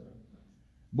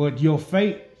 But your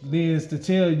faith then is to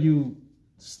tell you,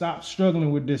 stop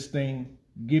struggling with this thing,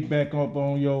 get back up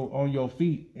on your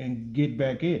feet and get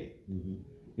back at it.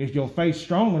 If your faith's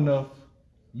strong enough,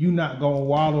 you're not gonna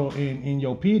wallow in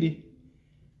your pity.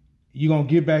 You're gonna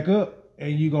get back up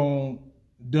and you're gonna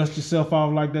dust yourself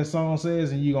off like that song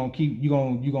says, and you're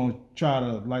gonna try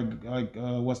to like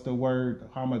what's the word?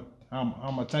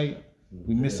 Hamatea.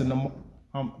 We missing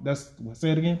the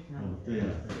say it again.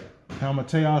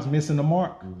 Hamateos, missing the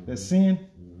mark. That's sin.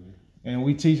 And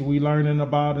we learning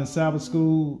about in Sabbath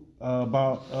school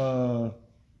about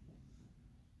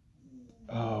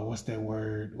what's that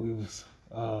word? We was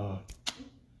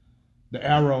the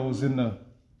arrows in the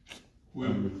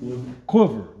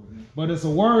quiver. But it's a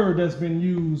word that's been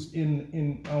used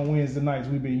in on Wednesday nights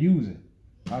we've been using.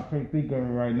 I can't think of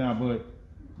it right now, but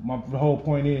the whole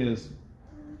point is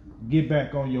get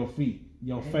back on your feet.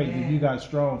 Your faith. If you got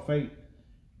strong faith,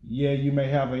 yeah, you may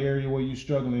have an area where you're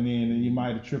struggling in and you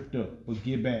might have tripped up, but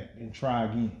get back and try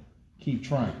again. Keep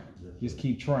trying. Just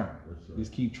keep trying.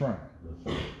 Just keep trying. That's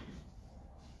right.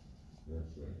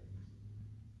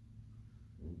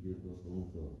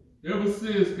 Ever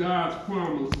since God's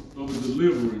promise of a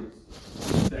deliverance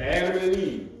to Adam and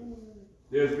Eve,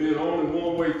 there's been only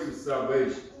one way to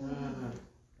salvation.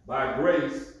 By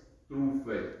grace through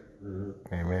faith.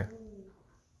 Amen.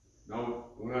 Now,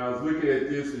 when I was looking at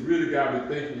this, it really got me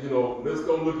thinking, let's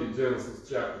go look at Genesis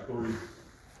chapter 3,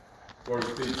 verse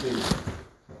 15.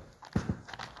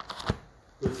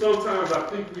 But sometimes I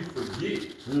think we forget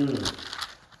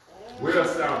where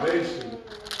salvation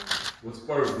was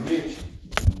first mentioned.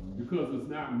 Because it's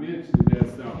not mentioned as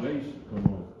salvation. Come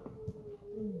on.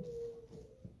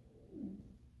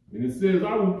 And it says,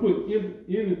 I will put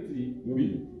enmity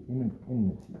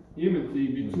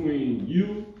between you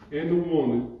and the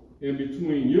woman, and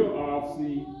between your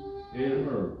offseed and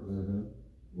her.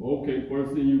 Okay,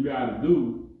 first thing you got to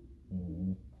do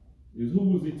is, who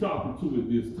was he talking to at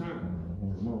this time?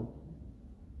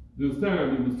 This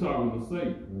time he was talking to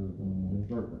Satan.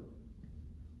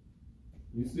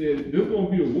 He said, there's going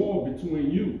to be a war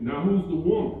between you. Now, who's the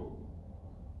woman?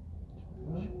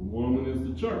 The woman is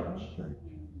the church.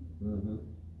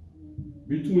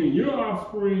 Between your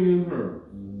offspring and hers.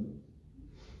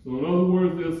 So in other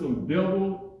words, there's some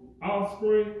devil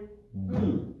offspring,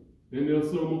 and there's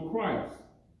some of Christ's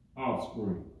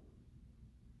offspring.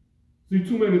 See,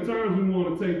 too many times we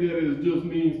want to take that as it just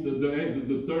means the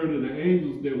third of the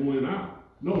angels that went out.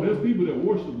 No, there's people that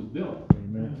worship the devil.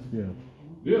 Amen. Yeah.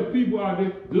 There are people out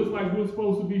there, just like we're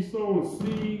supposed to be sowing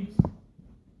seeds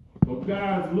of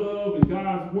God's love and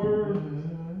God's word.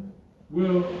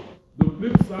 Well, the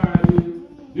flip side is,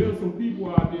 there are some people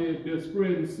out there that's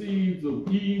spreading seeds of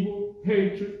evil,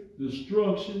 hatred,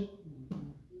 destruction.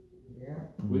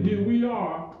 But here we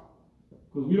are,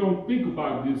 because we don't think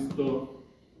about this stuff,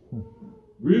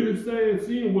 really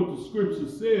seeing what the scripture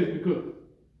says, because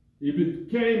if it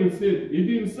came and said, it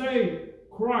didn't say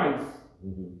Christ,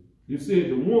 it said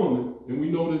the woman, and we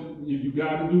know that you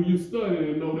got to do your study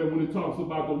and know that when it talks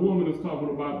about the woman, it's talking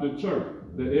about the church,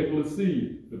 the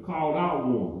ecclesia, the called out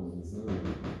ones.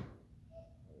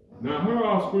 Now, her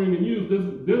offspring and you,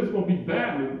 there's going to be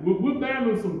battling. We're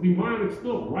battling some demonic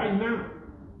stuff right now.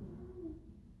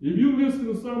 If you listen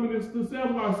to some of this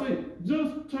stuff, I say,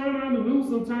 just turn on the news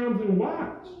sometimes and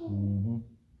watch. Mm-hmm.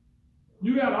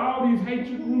 You got all these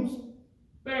hatred groups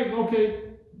back,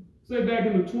 say back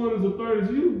in the 20s or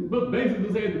 30s, you basically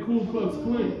just had the Ku Klux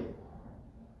Klan.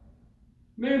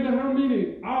 Man, how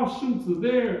many offshoots are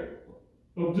there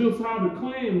of just how the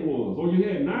Klan was? Or you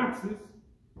had Nazis.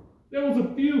 There was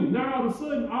a few. Now all of a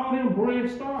sudden, all them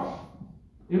branched off.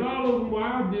 And all of them were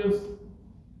out there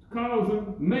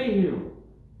causing mayhem.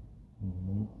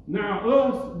 Mm-hmm. Now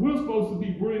us, we're supposed to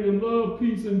be bringing love,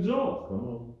 peace, and joy. Come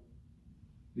on.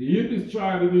 The hippies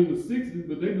tried it in the 60s,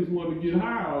 but they just wanted to get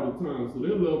high all the time. So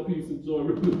their love, peace, and joy,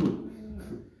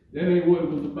 that ain't what it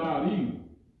was about either.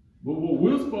 But what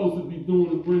we're supposed to be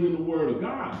doing is bringing the word of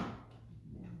God.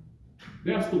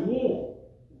 That's the war.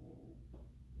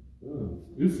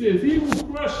 It says, he will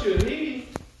crush your head.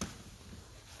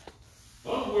 In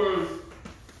other words,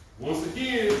 once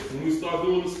again, when we start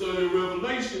doing the study of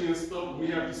Revelation and stuff, we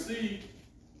have to see,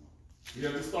 we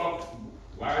have to start,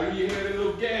 why he had a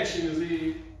little gash in his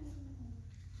head.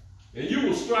 And you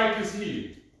will strike his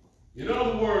head. In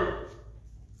other words,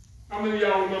 how many of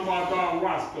y'all remember our dog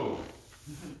Roscoe?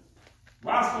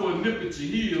 Roscoe will nip at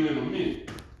your heel in a minute.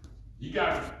 He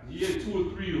had 2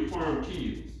 or 3 of the firm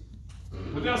kids.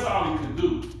 But that's all he could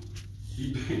do.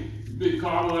 He big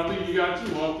Carlos, I think he got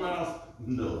you, huh, Klaus?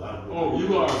 No, I don't. Oh,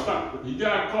 you are. Stop. You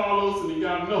got Carlos and you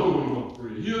got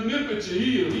Nolan. He'll nip at your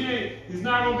heel. He's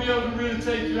not gonna be able to really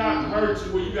take you out and hurt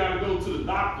you where you gotta go to the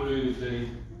doctor or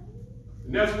anything.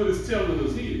 And that's what it's telling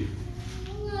us here.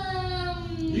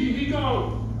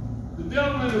 The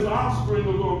devil and his offspring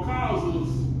are gonna cause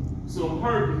us some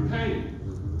hurt and pain.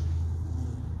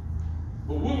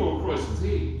 But we're gonna crush his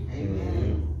head.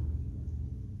 Amen.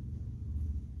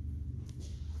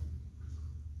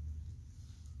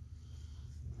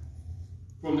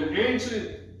 From the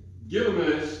ancient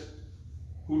Gilgamesh,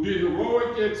 who did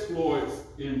heroic exploits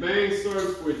in vain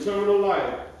search for eternal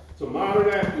life, to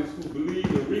modern actors who believe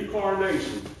in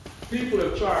reincarnation, people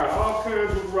have tried all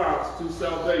kinds of routes to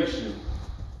salvation,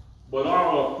 but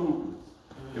all are fruitless.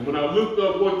 And when I looked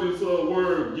up what this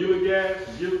word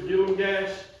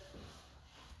Gilgamesh,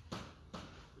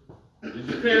 it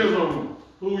depends on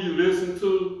who you listen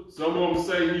to. Some of them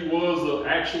say he was an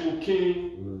actual king.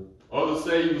 Others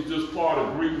say he was just part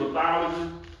of Greek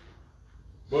mythology.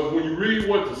 But when you read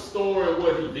what the story of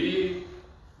what he did,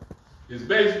 it's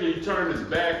basically he turned his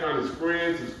back on his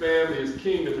friends, his family, his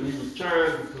kingdom, and he was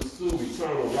trying to pursue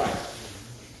eternal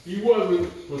life. He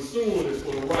wasn't pursuing it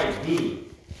for the right good.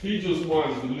 He just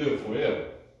wanted to live forever.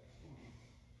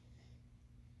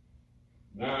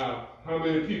 Now, how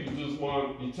many people just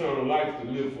want eternal life to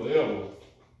live forever,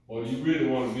 or do you really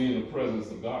want to be in the presence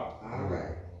of God? All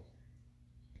right.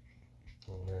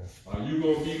 Are you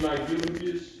going to be like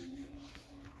Gilgamesh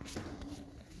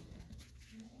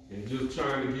and just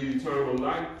trying to get eternal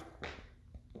life?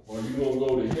 Or are you going to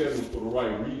go to heaven for the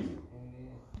right reason?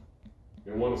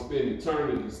 And want to spend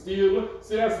eternity still?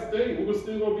 See, that's the thing. We're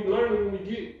still going to be learning when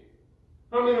we get.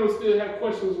 How many of us still have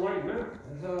questions right now?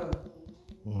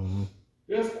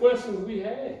 There's questions we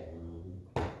have.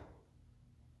 But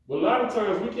a lot of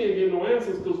times we can't get no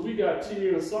answers because we got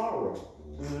tears and sorrow.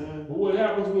 But what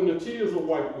happens when the tears are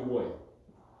wiped away?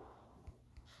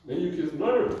 Then you can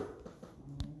learn.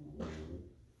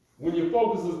 When your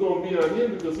focus is going to be on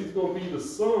him because he's going to be the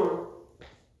sun,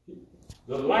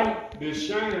 the light that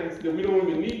shines, that we don't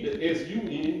even need the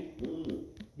S-U-N,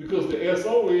 because the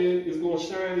S-O-N is going to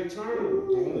shine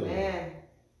eternally. Amen.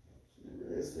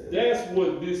 That's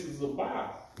what this is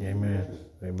about. Amen.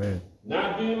 Amen.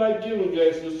 Not being like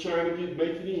Gilgamesh, just trying to make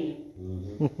it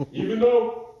in. Even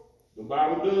though the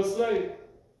Bible does say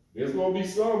there's going to be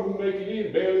some who make it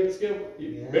in,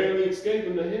 barely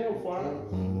escaping the hellfire.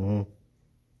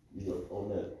 You know,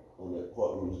 on that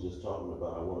part we was just talking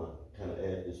about, I want to kind of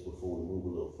add this before we move a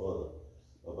little further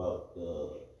about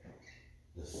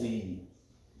the seed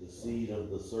of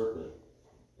the serpent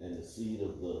and the seed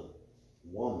of the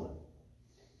woman.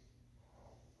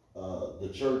 The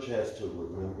church has to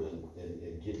remember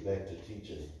and get back to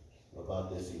teaching about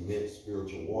this immense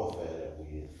spiritual warfare that we're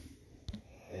in.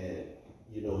 And,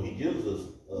 you know, he gives us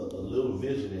a little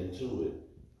vision into it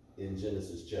in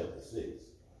Genesis chapter 6.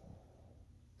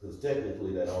 Because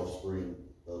technically that offspring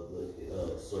of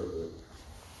the serpent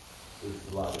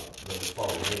is like the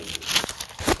fallen angels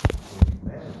in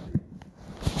humanity.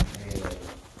 And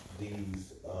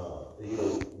these, you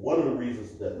know, one of the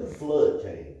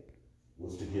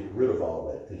get rid of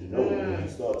all that. Because you know, when he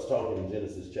starts talking in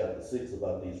Genesis chapter 6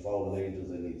 about these fallen angels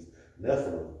and these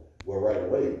Nephilim, well, right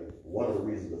away, one of the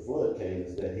reasons the flood came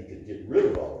is that he could get rid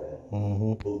of all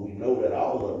that. But we know that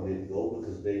all of them didn't go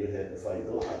because David had to fight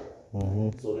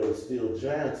Goliath. So there were still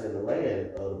giants in the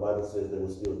land. The Bible says there were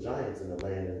still giants in the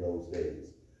land in those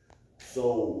days.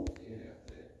 So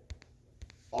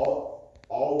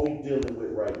all we dealing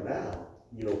with right now,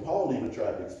 you know, Paul even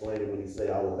tried to explain it when he said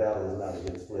our battle is not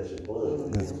against flesh and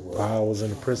blood. The powers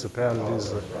and the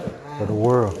principalities of the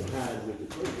world.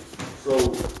 So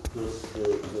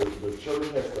the church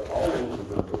has to always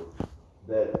remember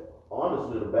that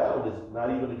honestly the battle is not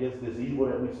even against this evil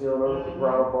that we see on earth, the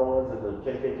Proud Boys and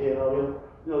the KKK and all them.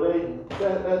 You know,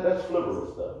 that's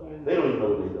frivolous stuff. They don't even know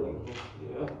what they're doing.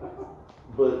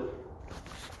 But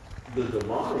the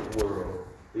demonic world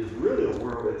is really a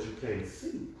world that you can't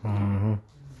see.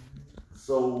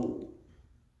 So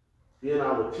in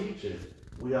our teaching,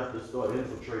 we have to start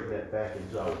infiltrating that back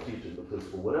into our teaching, because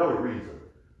for whatever reason,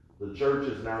 the church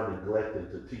is now neglecting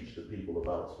to teach the people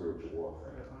about spiritual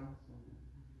warfare.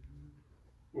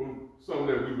 Well, something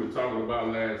that we were talking about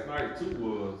last night too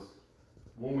was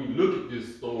when we look at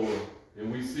this story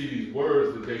and we see these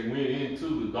words that they went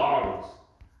into the daughters,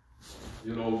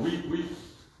 you know, we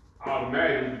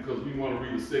automatically, because we want to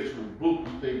read a sexual book,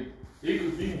 we think it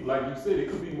could be, like you said, it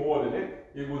could be more than that.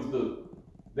 It was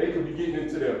they could be getting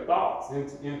into their thoughts,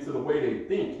 into the way they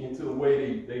think, into the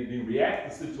way they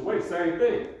react to situations. Same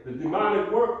thing. The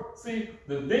demonic work, see,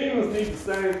 the demons need the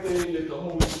same thing that the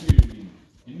Holy Spirit needs.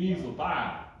 It needs a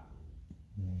body.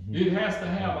 It has to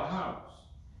have a house.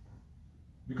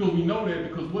 Because we know that,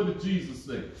 because what did Jesus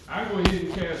say? I go ahead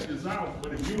and cast this out,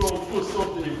 but if you don't put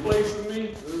something in place of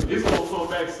me, it's going to come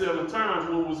back 7 times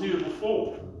when it was here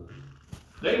before.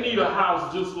 They need a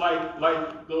house just like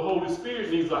the Holy Spirit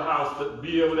needs a house to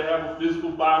be able to have a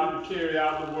physical body to carry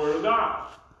out the word of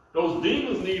God. Those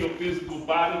demons need a physical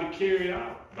body to carry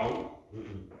out. Don't.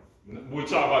 We're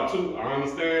talking about too, I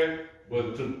understand,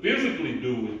 but to physically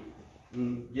do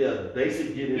it, yeah,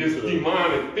 basic get into it's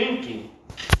demonic thinking.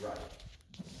 Right.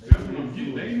 That's what I'm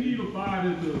getting. They need a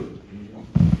body to,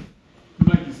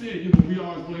 like you said, you know, we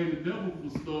always blame the devil for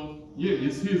stuff. Yeah,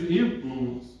 it's his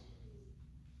influence.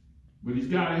 But he's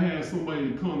got to have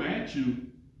somebody to come at you.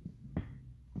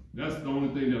 That's the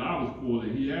only thing that I was pulling.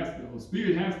 A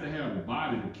spirit has to have a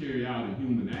body to carry out a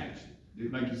human action.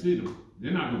 Like you said,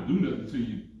 they're not going to do nothing to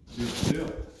you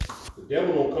themselves. The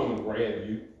devil won't come and grab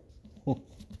you.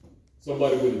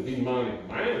 Somebody with a demonic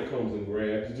mind comes and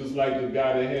grabs you, just like the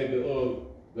guy that had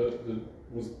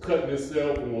was cutting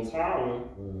himself and was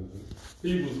howling.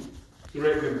 He was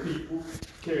threatening people,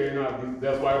 carrying out.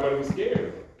 That's why everybody was scared of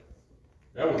him.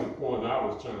 That was the point I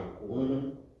was trying to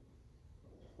pull.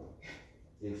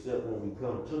 Except when we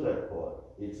come to that part,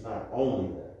 it's not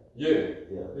only that. Yeah.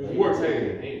 It works hand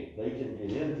in hand. They can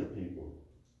get into people,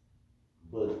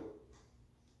 but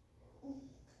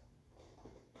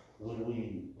when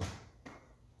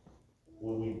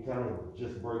we kind of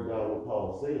just break down what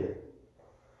Paul said,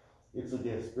 it's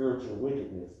against spiritual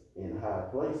wickedness in high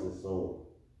places. So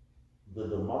the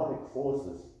demonic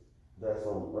forces that's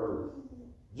on earth,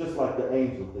 just like the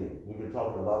angel thing. We've been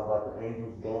talking a lot about the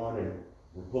angels going and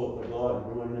reporting to God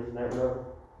and doing this and that and that.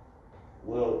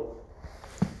 Well,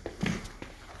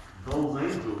 those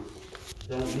angels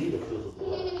don't need a physical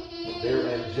body. They're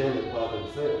angelic by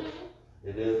themselves.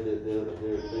 And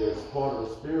they're part of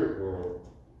the spirit world.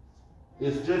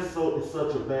 It's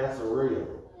such a vast array of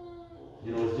them.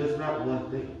 You know, it's just not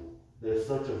one thing. There's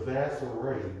such a vast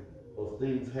array of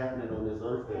things happening on this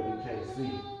earth that we can't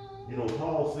see. You know,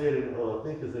 Paul said in, I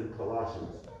think it's in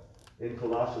Colossians. In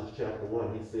Colossians chapter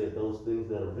 1, he said those things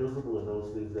that are visible and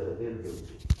those things that are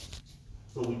invisible.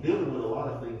 So we're dealing with a lot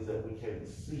of things that we can't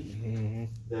see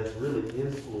that's really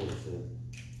influencing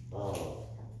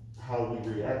how we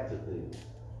react to things.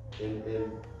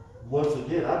 And once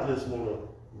again, I just want to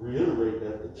reiterate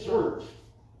that the church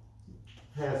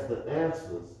has the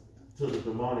answers to the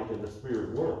demonic and the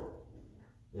spirit world.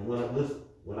 And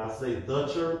when I say the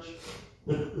church,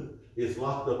 it's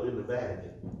locked up in the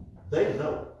Vatican. They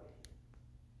know.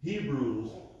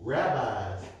 Hebrews,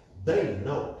 rabbis, they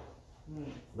know.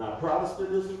 Now,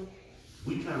 Protestantism,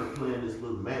 we kind of playing this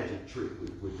little magic trick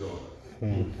with God,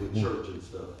 with church and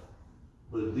stuff.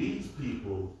 But these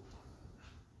people,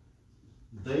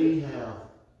 they have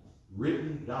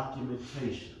written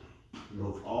documentation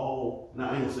of all,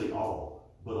 now I ain't gonna say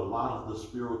all, but a lot of the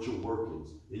spiritual workings.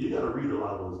 And you gotta read a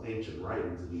lot of those ancient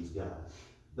writings of these guys.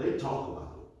 They talk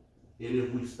about it. And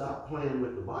if we stop playing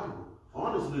with the Bible,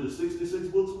 honestly, the 66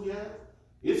 books we have,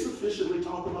 it sufficiently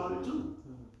talk about it too.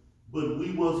 But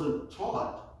we wasn't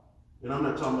taught And I'm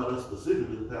not talking about us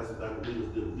specifically, Pastor Dr.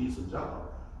 Williams did a decent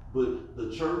job. But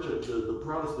the church, the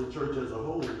Protestant church as a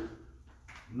whole,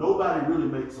 nobody really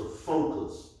makes a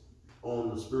focus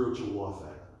on the spiritual warfare.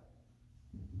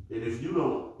 And if you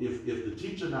don't, if the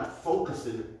teacher not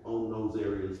focusing on those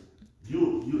areas,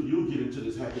 you'll get into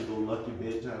this happy-go-lucky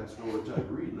bedtime story type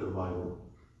reading of the Bible,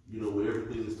 you know, where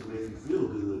everything is to make you feel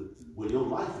good, where your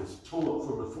life is tore up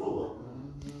from the floor up.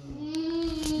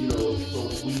 You know,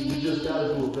 so we just got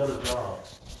to do a better job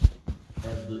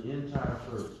as the entire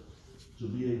church to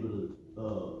be able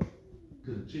to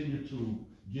continue to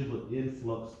give an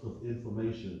influx of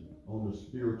information on the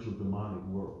spiritual demonic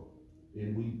world.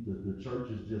 And the church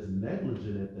is just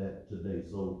negligent at that today.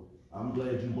 So I'm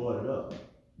glad you brought it up,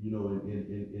 you know,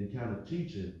 in kind of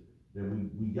teaching that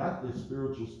we got this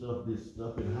spiritual stuff, this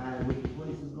stuff in high and wicked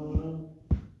places going on.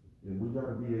 And we got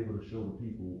to be able to show the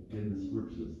people in the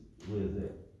scriptures where it's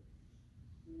at.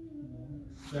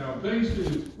 Salvation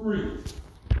is free.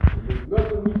 There's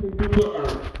nothing we can do to earn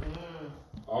it.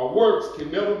 Our works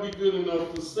can never be good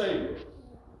enough to save us.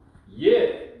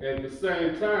 Yet, at the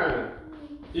same time,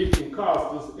 it can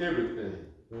cost us everything.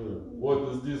 What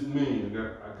does this mean?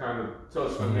 I kind of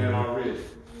touched on that already.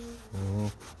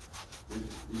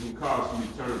 It can cost you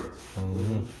eternity.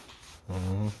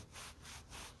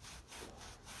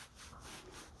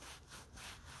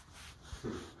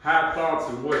 High thoughts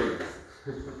and ways.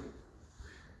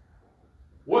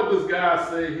 What does God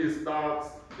say his thoughts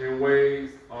and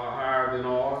ways are higher than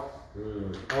ours?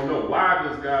 Oh no, why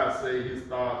does God say his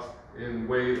thoughts and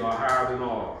ways are higher than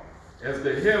ours? As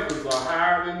the heavens are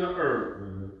higher than the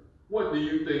earth, what do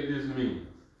you think this means?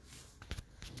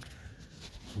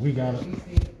 We got it.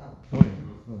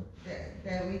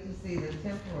 That we can see the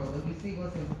temporal, we see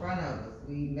what's in front of us.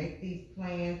 We make these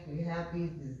plans, we have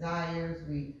these desires,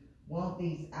 we want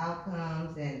these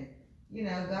outcomes, and you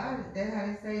know, God, that's how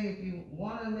they say, if you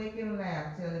want to make him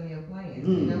laugh, tell him your plans.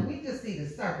 You know, we just see the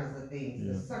surface of things,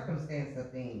 the circumstance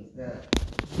of things, the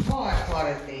hard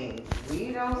part of things.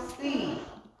 We don't see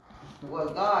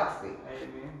what God sees.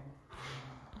 Amen.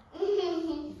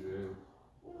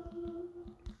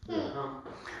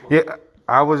 Yeah,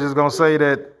 I was just gonna say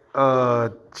that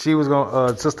she was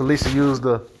gonna Sister Lisa used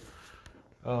the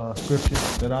scripture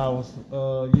that I was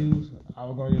used. I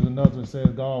was gonna use another that says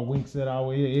God winks at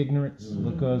our ignorance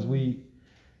because we,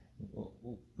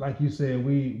 like you said,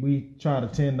 we try to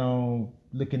tend on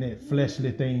looking at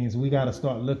fleshly things. We got to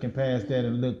start looking past that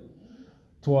and look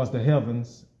towards the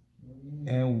heavens.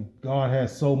 And God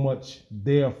has so much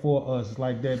there for us,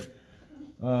 like that.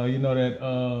 You know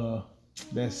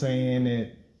that saying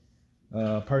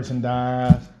that person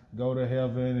dies, go to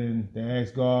heaven, and they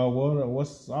ask God,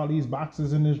 what's all these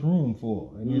boxes in this room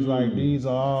for? And he's like, these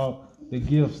are all the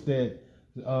gifts that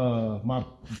my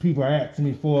people are asking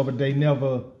me for, but they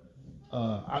never.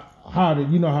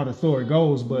 You know how the story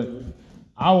goes, but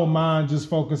our mind just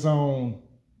focus on,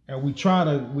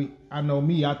 and I know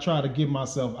me, I try to get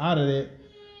myself out of that.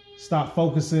 Stop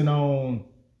focusing on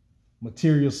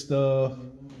material stuff.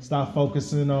 Stop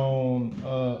focusing on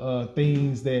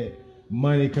things that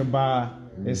money can buy.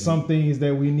 There's some things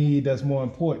that we need that's more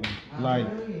important, like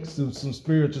some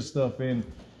spiritual stuff. And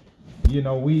you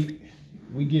know, we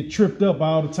get tripped up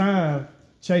all the time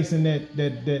chasing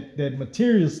that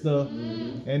material stuff,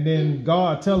 and then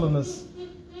God telling us,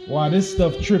 "Why this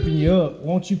stuff tripping you up?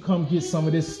 Won't you come get some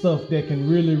of this stuff that can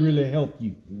really, really help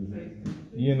you?"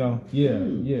 You know, yeah.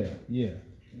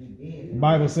 The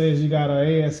Bible says you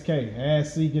gotta ask,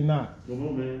 seek, and knock. Come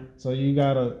on, man. So you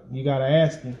gotta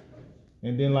ask him,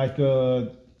 and then like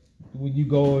when you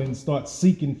go and start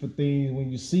seeking for things,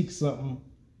 when you seek something,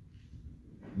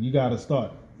 you gotta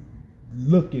start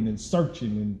looking and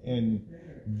searching and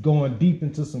going deep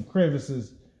into some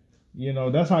crevices. You know,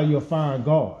 that's how you'll find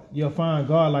God. You'll find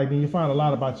God, like then you find a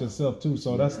lot about yourself too.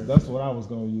 So that's what I was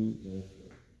gonna use.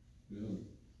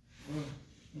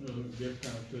 You know, just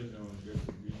kind of touch on just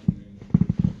the beginning,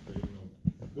 and you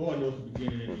know, God knows the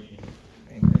beginning and the end.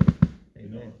 Amen. You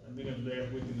know, I think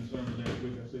last week in the sermon last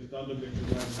week, I said, start looking at your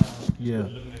right now. Yeah.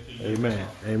 Looking at your Amen.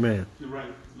 now. Amen. You're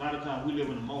right. A lot of times we live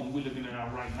in the moment. We're looking at our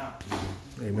right now.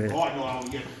 Amen. God knows our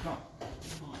yet to come.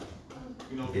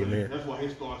 You know, Amen. that's why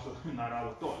his thoughts are not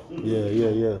our thoughts.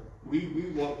 Yeah.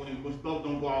 We walk when stuff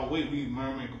don't go our way, we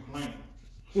murmur and complain.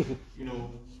 You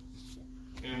know,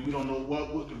 and we don't know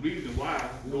what's the reason why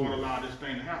God allowed this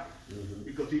thing to happen.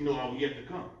 Because he knows our yet to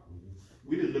come.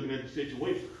 We just looking at the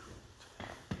situation.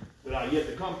 But our yet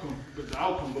to come, because the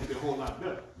outcome will be a whole lot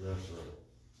better. That's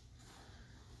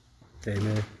right.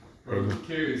 Amen. Brother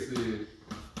Kerry said,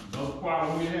 another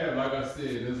problem we have, like I said,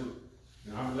 is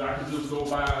I can just go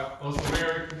by us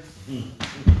Americans.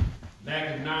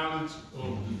 lack of knowledge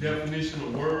of the definition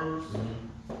of words.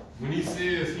 When he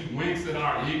says he winks at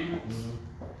our ignorance,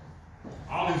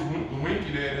 all he's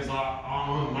winking at is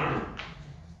our unlearned.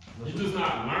 He does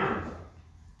not learn.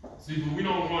 See, but we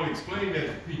don't want to explain that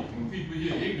to people. When people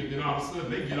hear ignorant, then all of a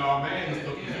sudden they get all mad and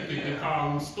stuff because you think they're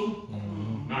calling them stupid.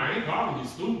 Now, I ain't calling you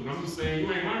stupid. I'm just saying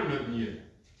you ain't learned nothing yet.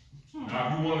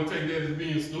 Now, if you want to take that as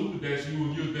being stupid, that's you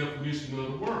and your definition of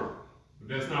the word. But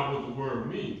that's not what the word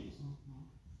means.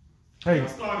 Hey. I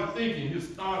started thinking his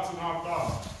thoughts and our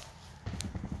thoughts.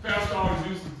 Pastor always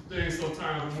uses the thing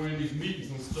sometimes when we're in these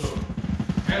meetings and stuff.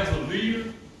 As a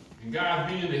leader, and God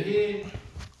being the head,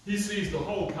 he sees the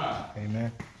whole pie.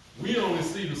 Amen. We only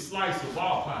see the slice of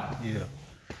our pie. Yeah.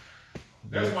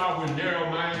 That's why we're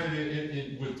narrow-minded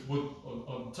and with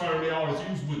a term they always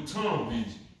use with tunnel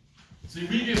vision. See,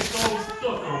 we get so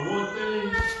stuck on one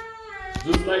thing,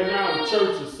 just like now the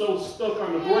church is so stuck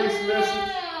on the grace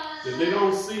message that they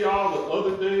don't see all the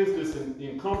other things that's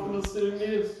encompassing in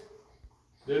this.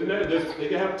 They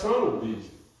can have tunnel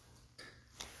vision.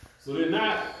 So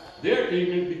they're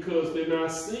ignorant because they're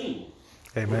not seeing.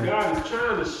 Amen. But God is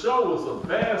trying to show us a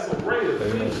vast array of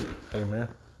things. Amen.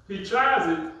 He tries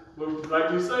it, but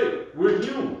like you say, we're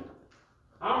human.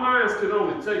 Our minds can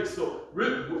only take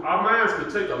our minds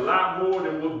can take a lot more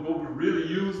than what we're really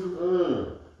using.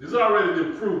 It's already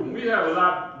been proven. We have a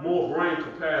lot more brain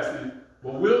capacity,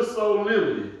 but we're so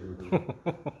limited.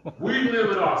 We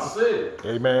limit ourselves.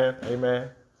 Amen. Amen.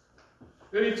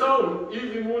 And he told them,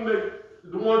 even when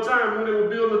the one time when they were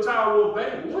building the Tower of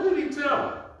Babel, what did he tell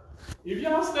them? If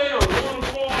y'all stay on one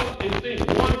accord and think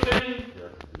one thing,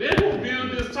 they're going to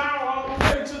build this tower all the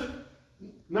way to the...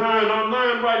 Now, in our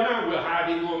mind right now, well, how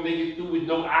they going to make it through with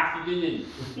no oxygen in it?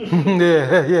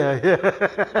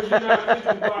 yeah. But you're not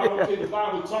thinking about, okay, the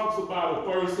Bible talks about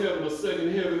a first heaven, a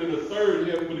second heaven, and a third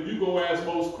heaven, but if you go ask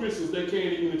most Christians, they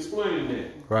can't even explain that.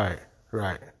 Right.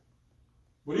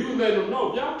 But he was letting them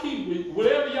know, y'all keep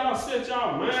whatever y'all set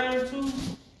y'all mind to.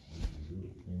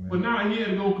 But now he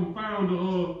had to go confound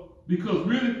because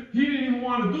really, he didn't even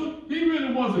want to do it. He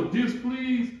really wasn't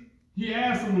displeased. He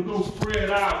asked them to go spread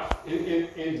out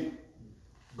and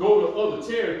go to other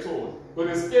territory. But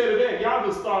instead of that, y'all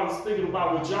just started thinking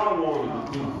about what y'all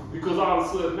wanted to do. Because all of a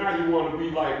sudden, now you want to be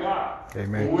like God.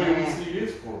 Amen. But where do we see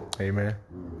this from? Amen.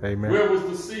 Where was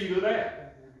the seed of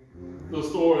that? The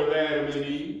story of Adam and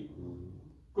Eve.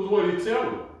 Because what did he tell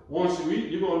them? Once you eat,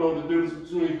 you're going to know the difference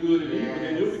between good and evil, and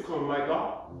then you'll become like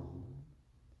God.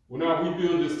 Well, now if we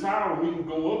build this tower, we can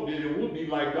go up there and we'll be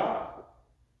like God.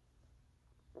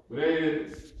 But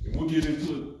then we'll get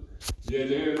into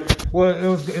it.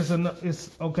 Well,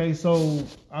 it's okay. So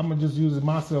I'm gonna just use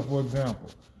myself for example.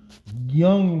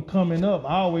 Young coming up,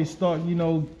 I always thought,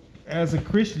 as a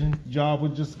Christian, job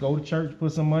would just go to church,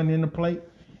 put some money in the plate,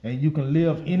 and you can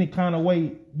live any kind of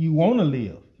way you want to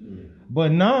live.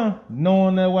 But now,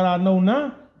 knowing that what I know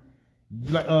now,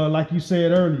 like you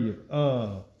said earlier,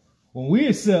 when we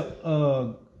accept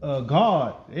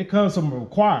God, it comes from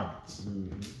requirements.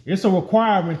 It's a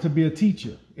requirement to be a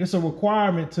teacher. It's a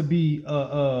requirement to be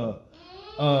a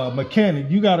mechanic.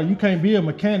 You can't be a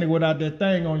mechanic without that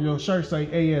thing on your shirt say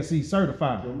ASE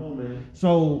certified. Come on, man.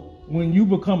 So when you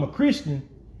become a Christian,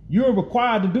 you're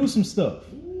required to do some stuff.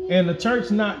 And the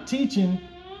church not teaching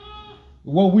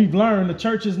what we've learned. The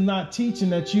church is not teaching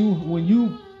that when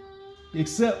you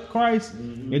accept Christ,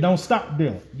 it don't stop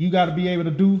there. You got to be able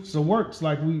to do some works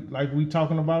like we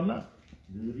talking about now.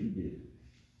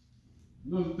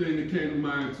 Another thing that came to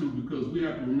mind too, because we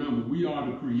have to remember we are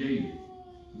the created.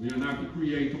 We are not the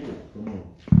creator. Come on.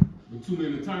 But too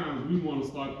many times we want to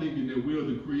start thinking that we're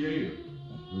the creator.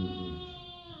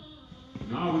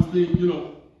 And I always think,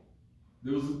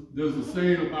 there's a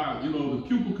saying about, the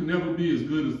pupil can never be as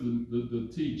good as the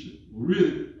teacher.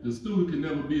 Really, the student can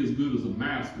never be as good as a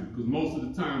master, because most of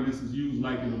the time this is used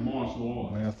like in a martial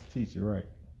arts. Master teacher, right.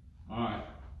 All right.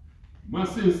 My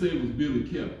sensei was Billy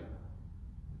Kelly.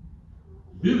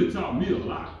 Billy taught me a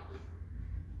lot.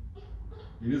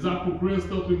 And as I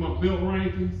progressed up in my belt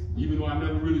rankings, even though I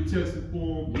never really tested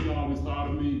for him, he always thought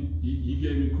of me, he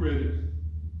gave me credit.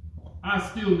 I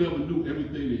still never knew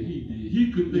everything that he did.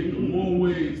 He could think of more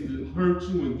ways to hurt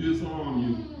you and disarm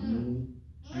you.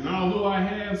 And although I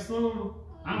have some,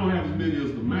 I don't have as many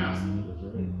as the master.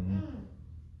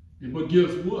 But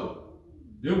guess what?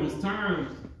 There was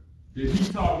times that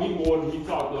he taught me more than he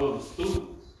taught the other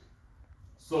students.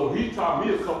 So he taught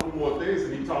me a couple more things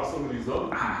than he taught some of these other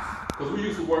people. Because we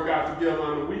used to work out together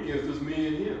on the weekends, just me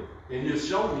and him. And he'll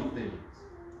show me things.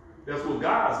 That's what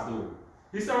God's doing.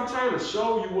 He said, I'm trying to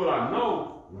show you what I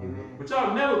know, But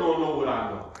y'all never gonna know what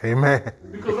I know. Amen.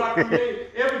 Because I create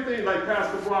everything, like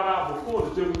Pastor brought out before,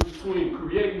 the difference between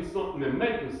creating something and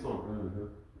making something.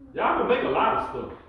 Y'all can make a lot of stuff.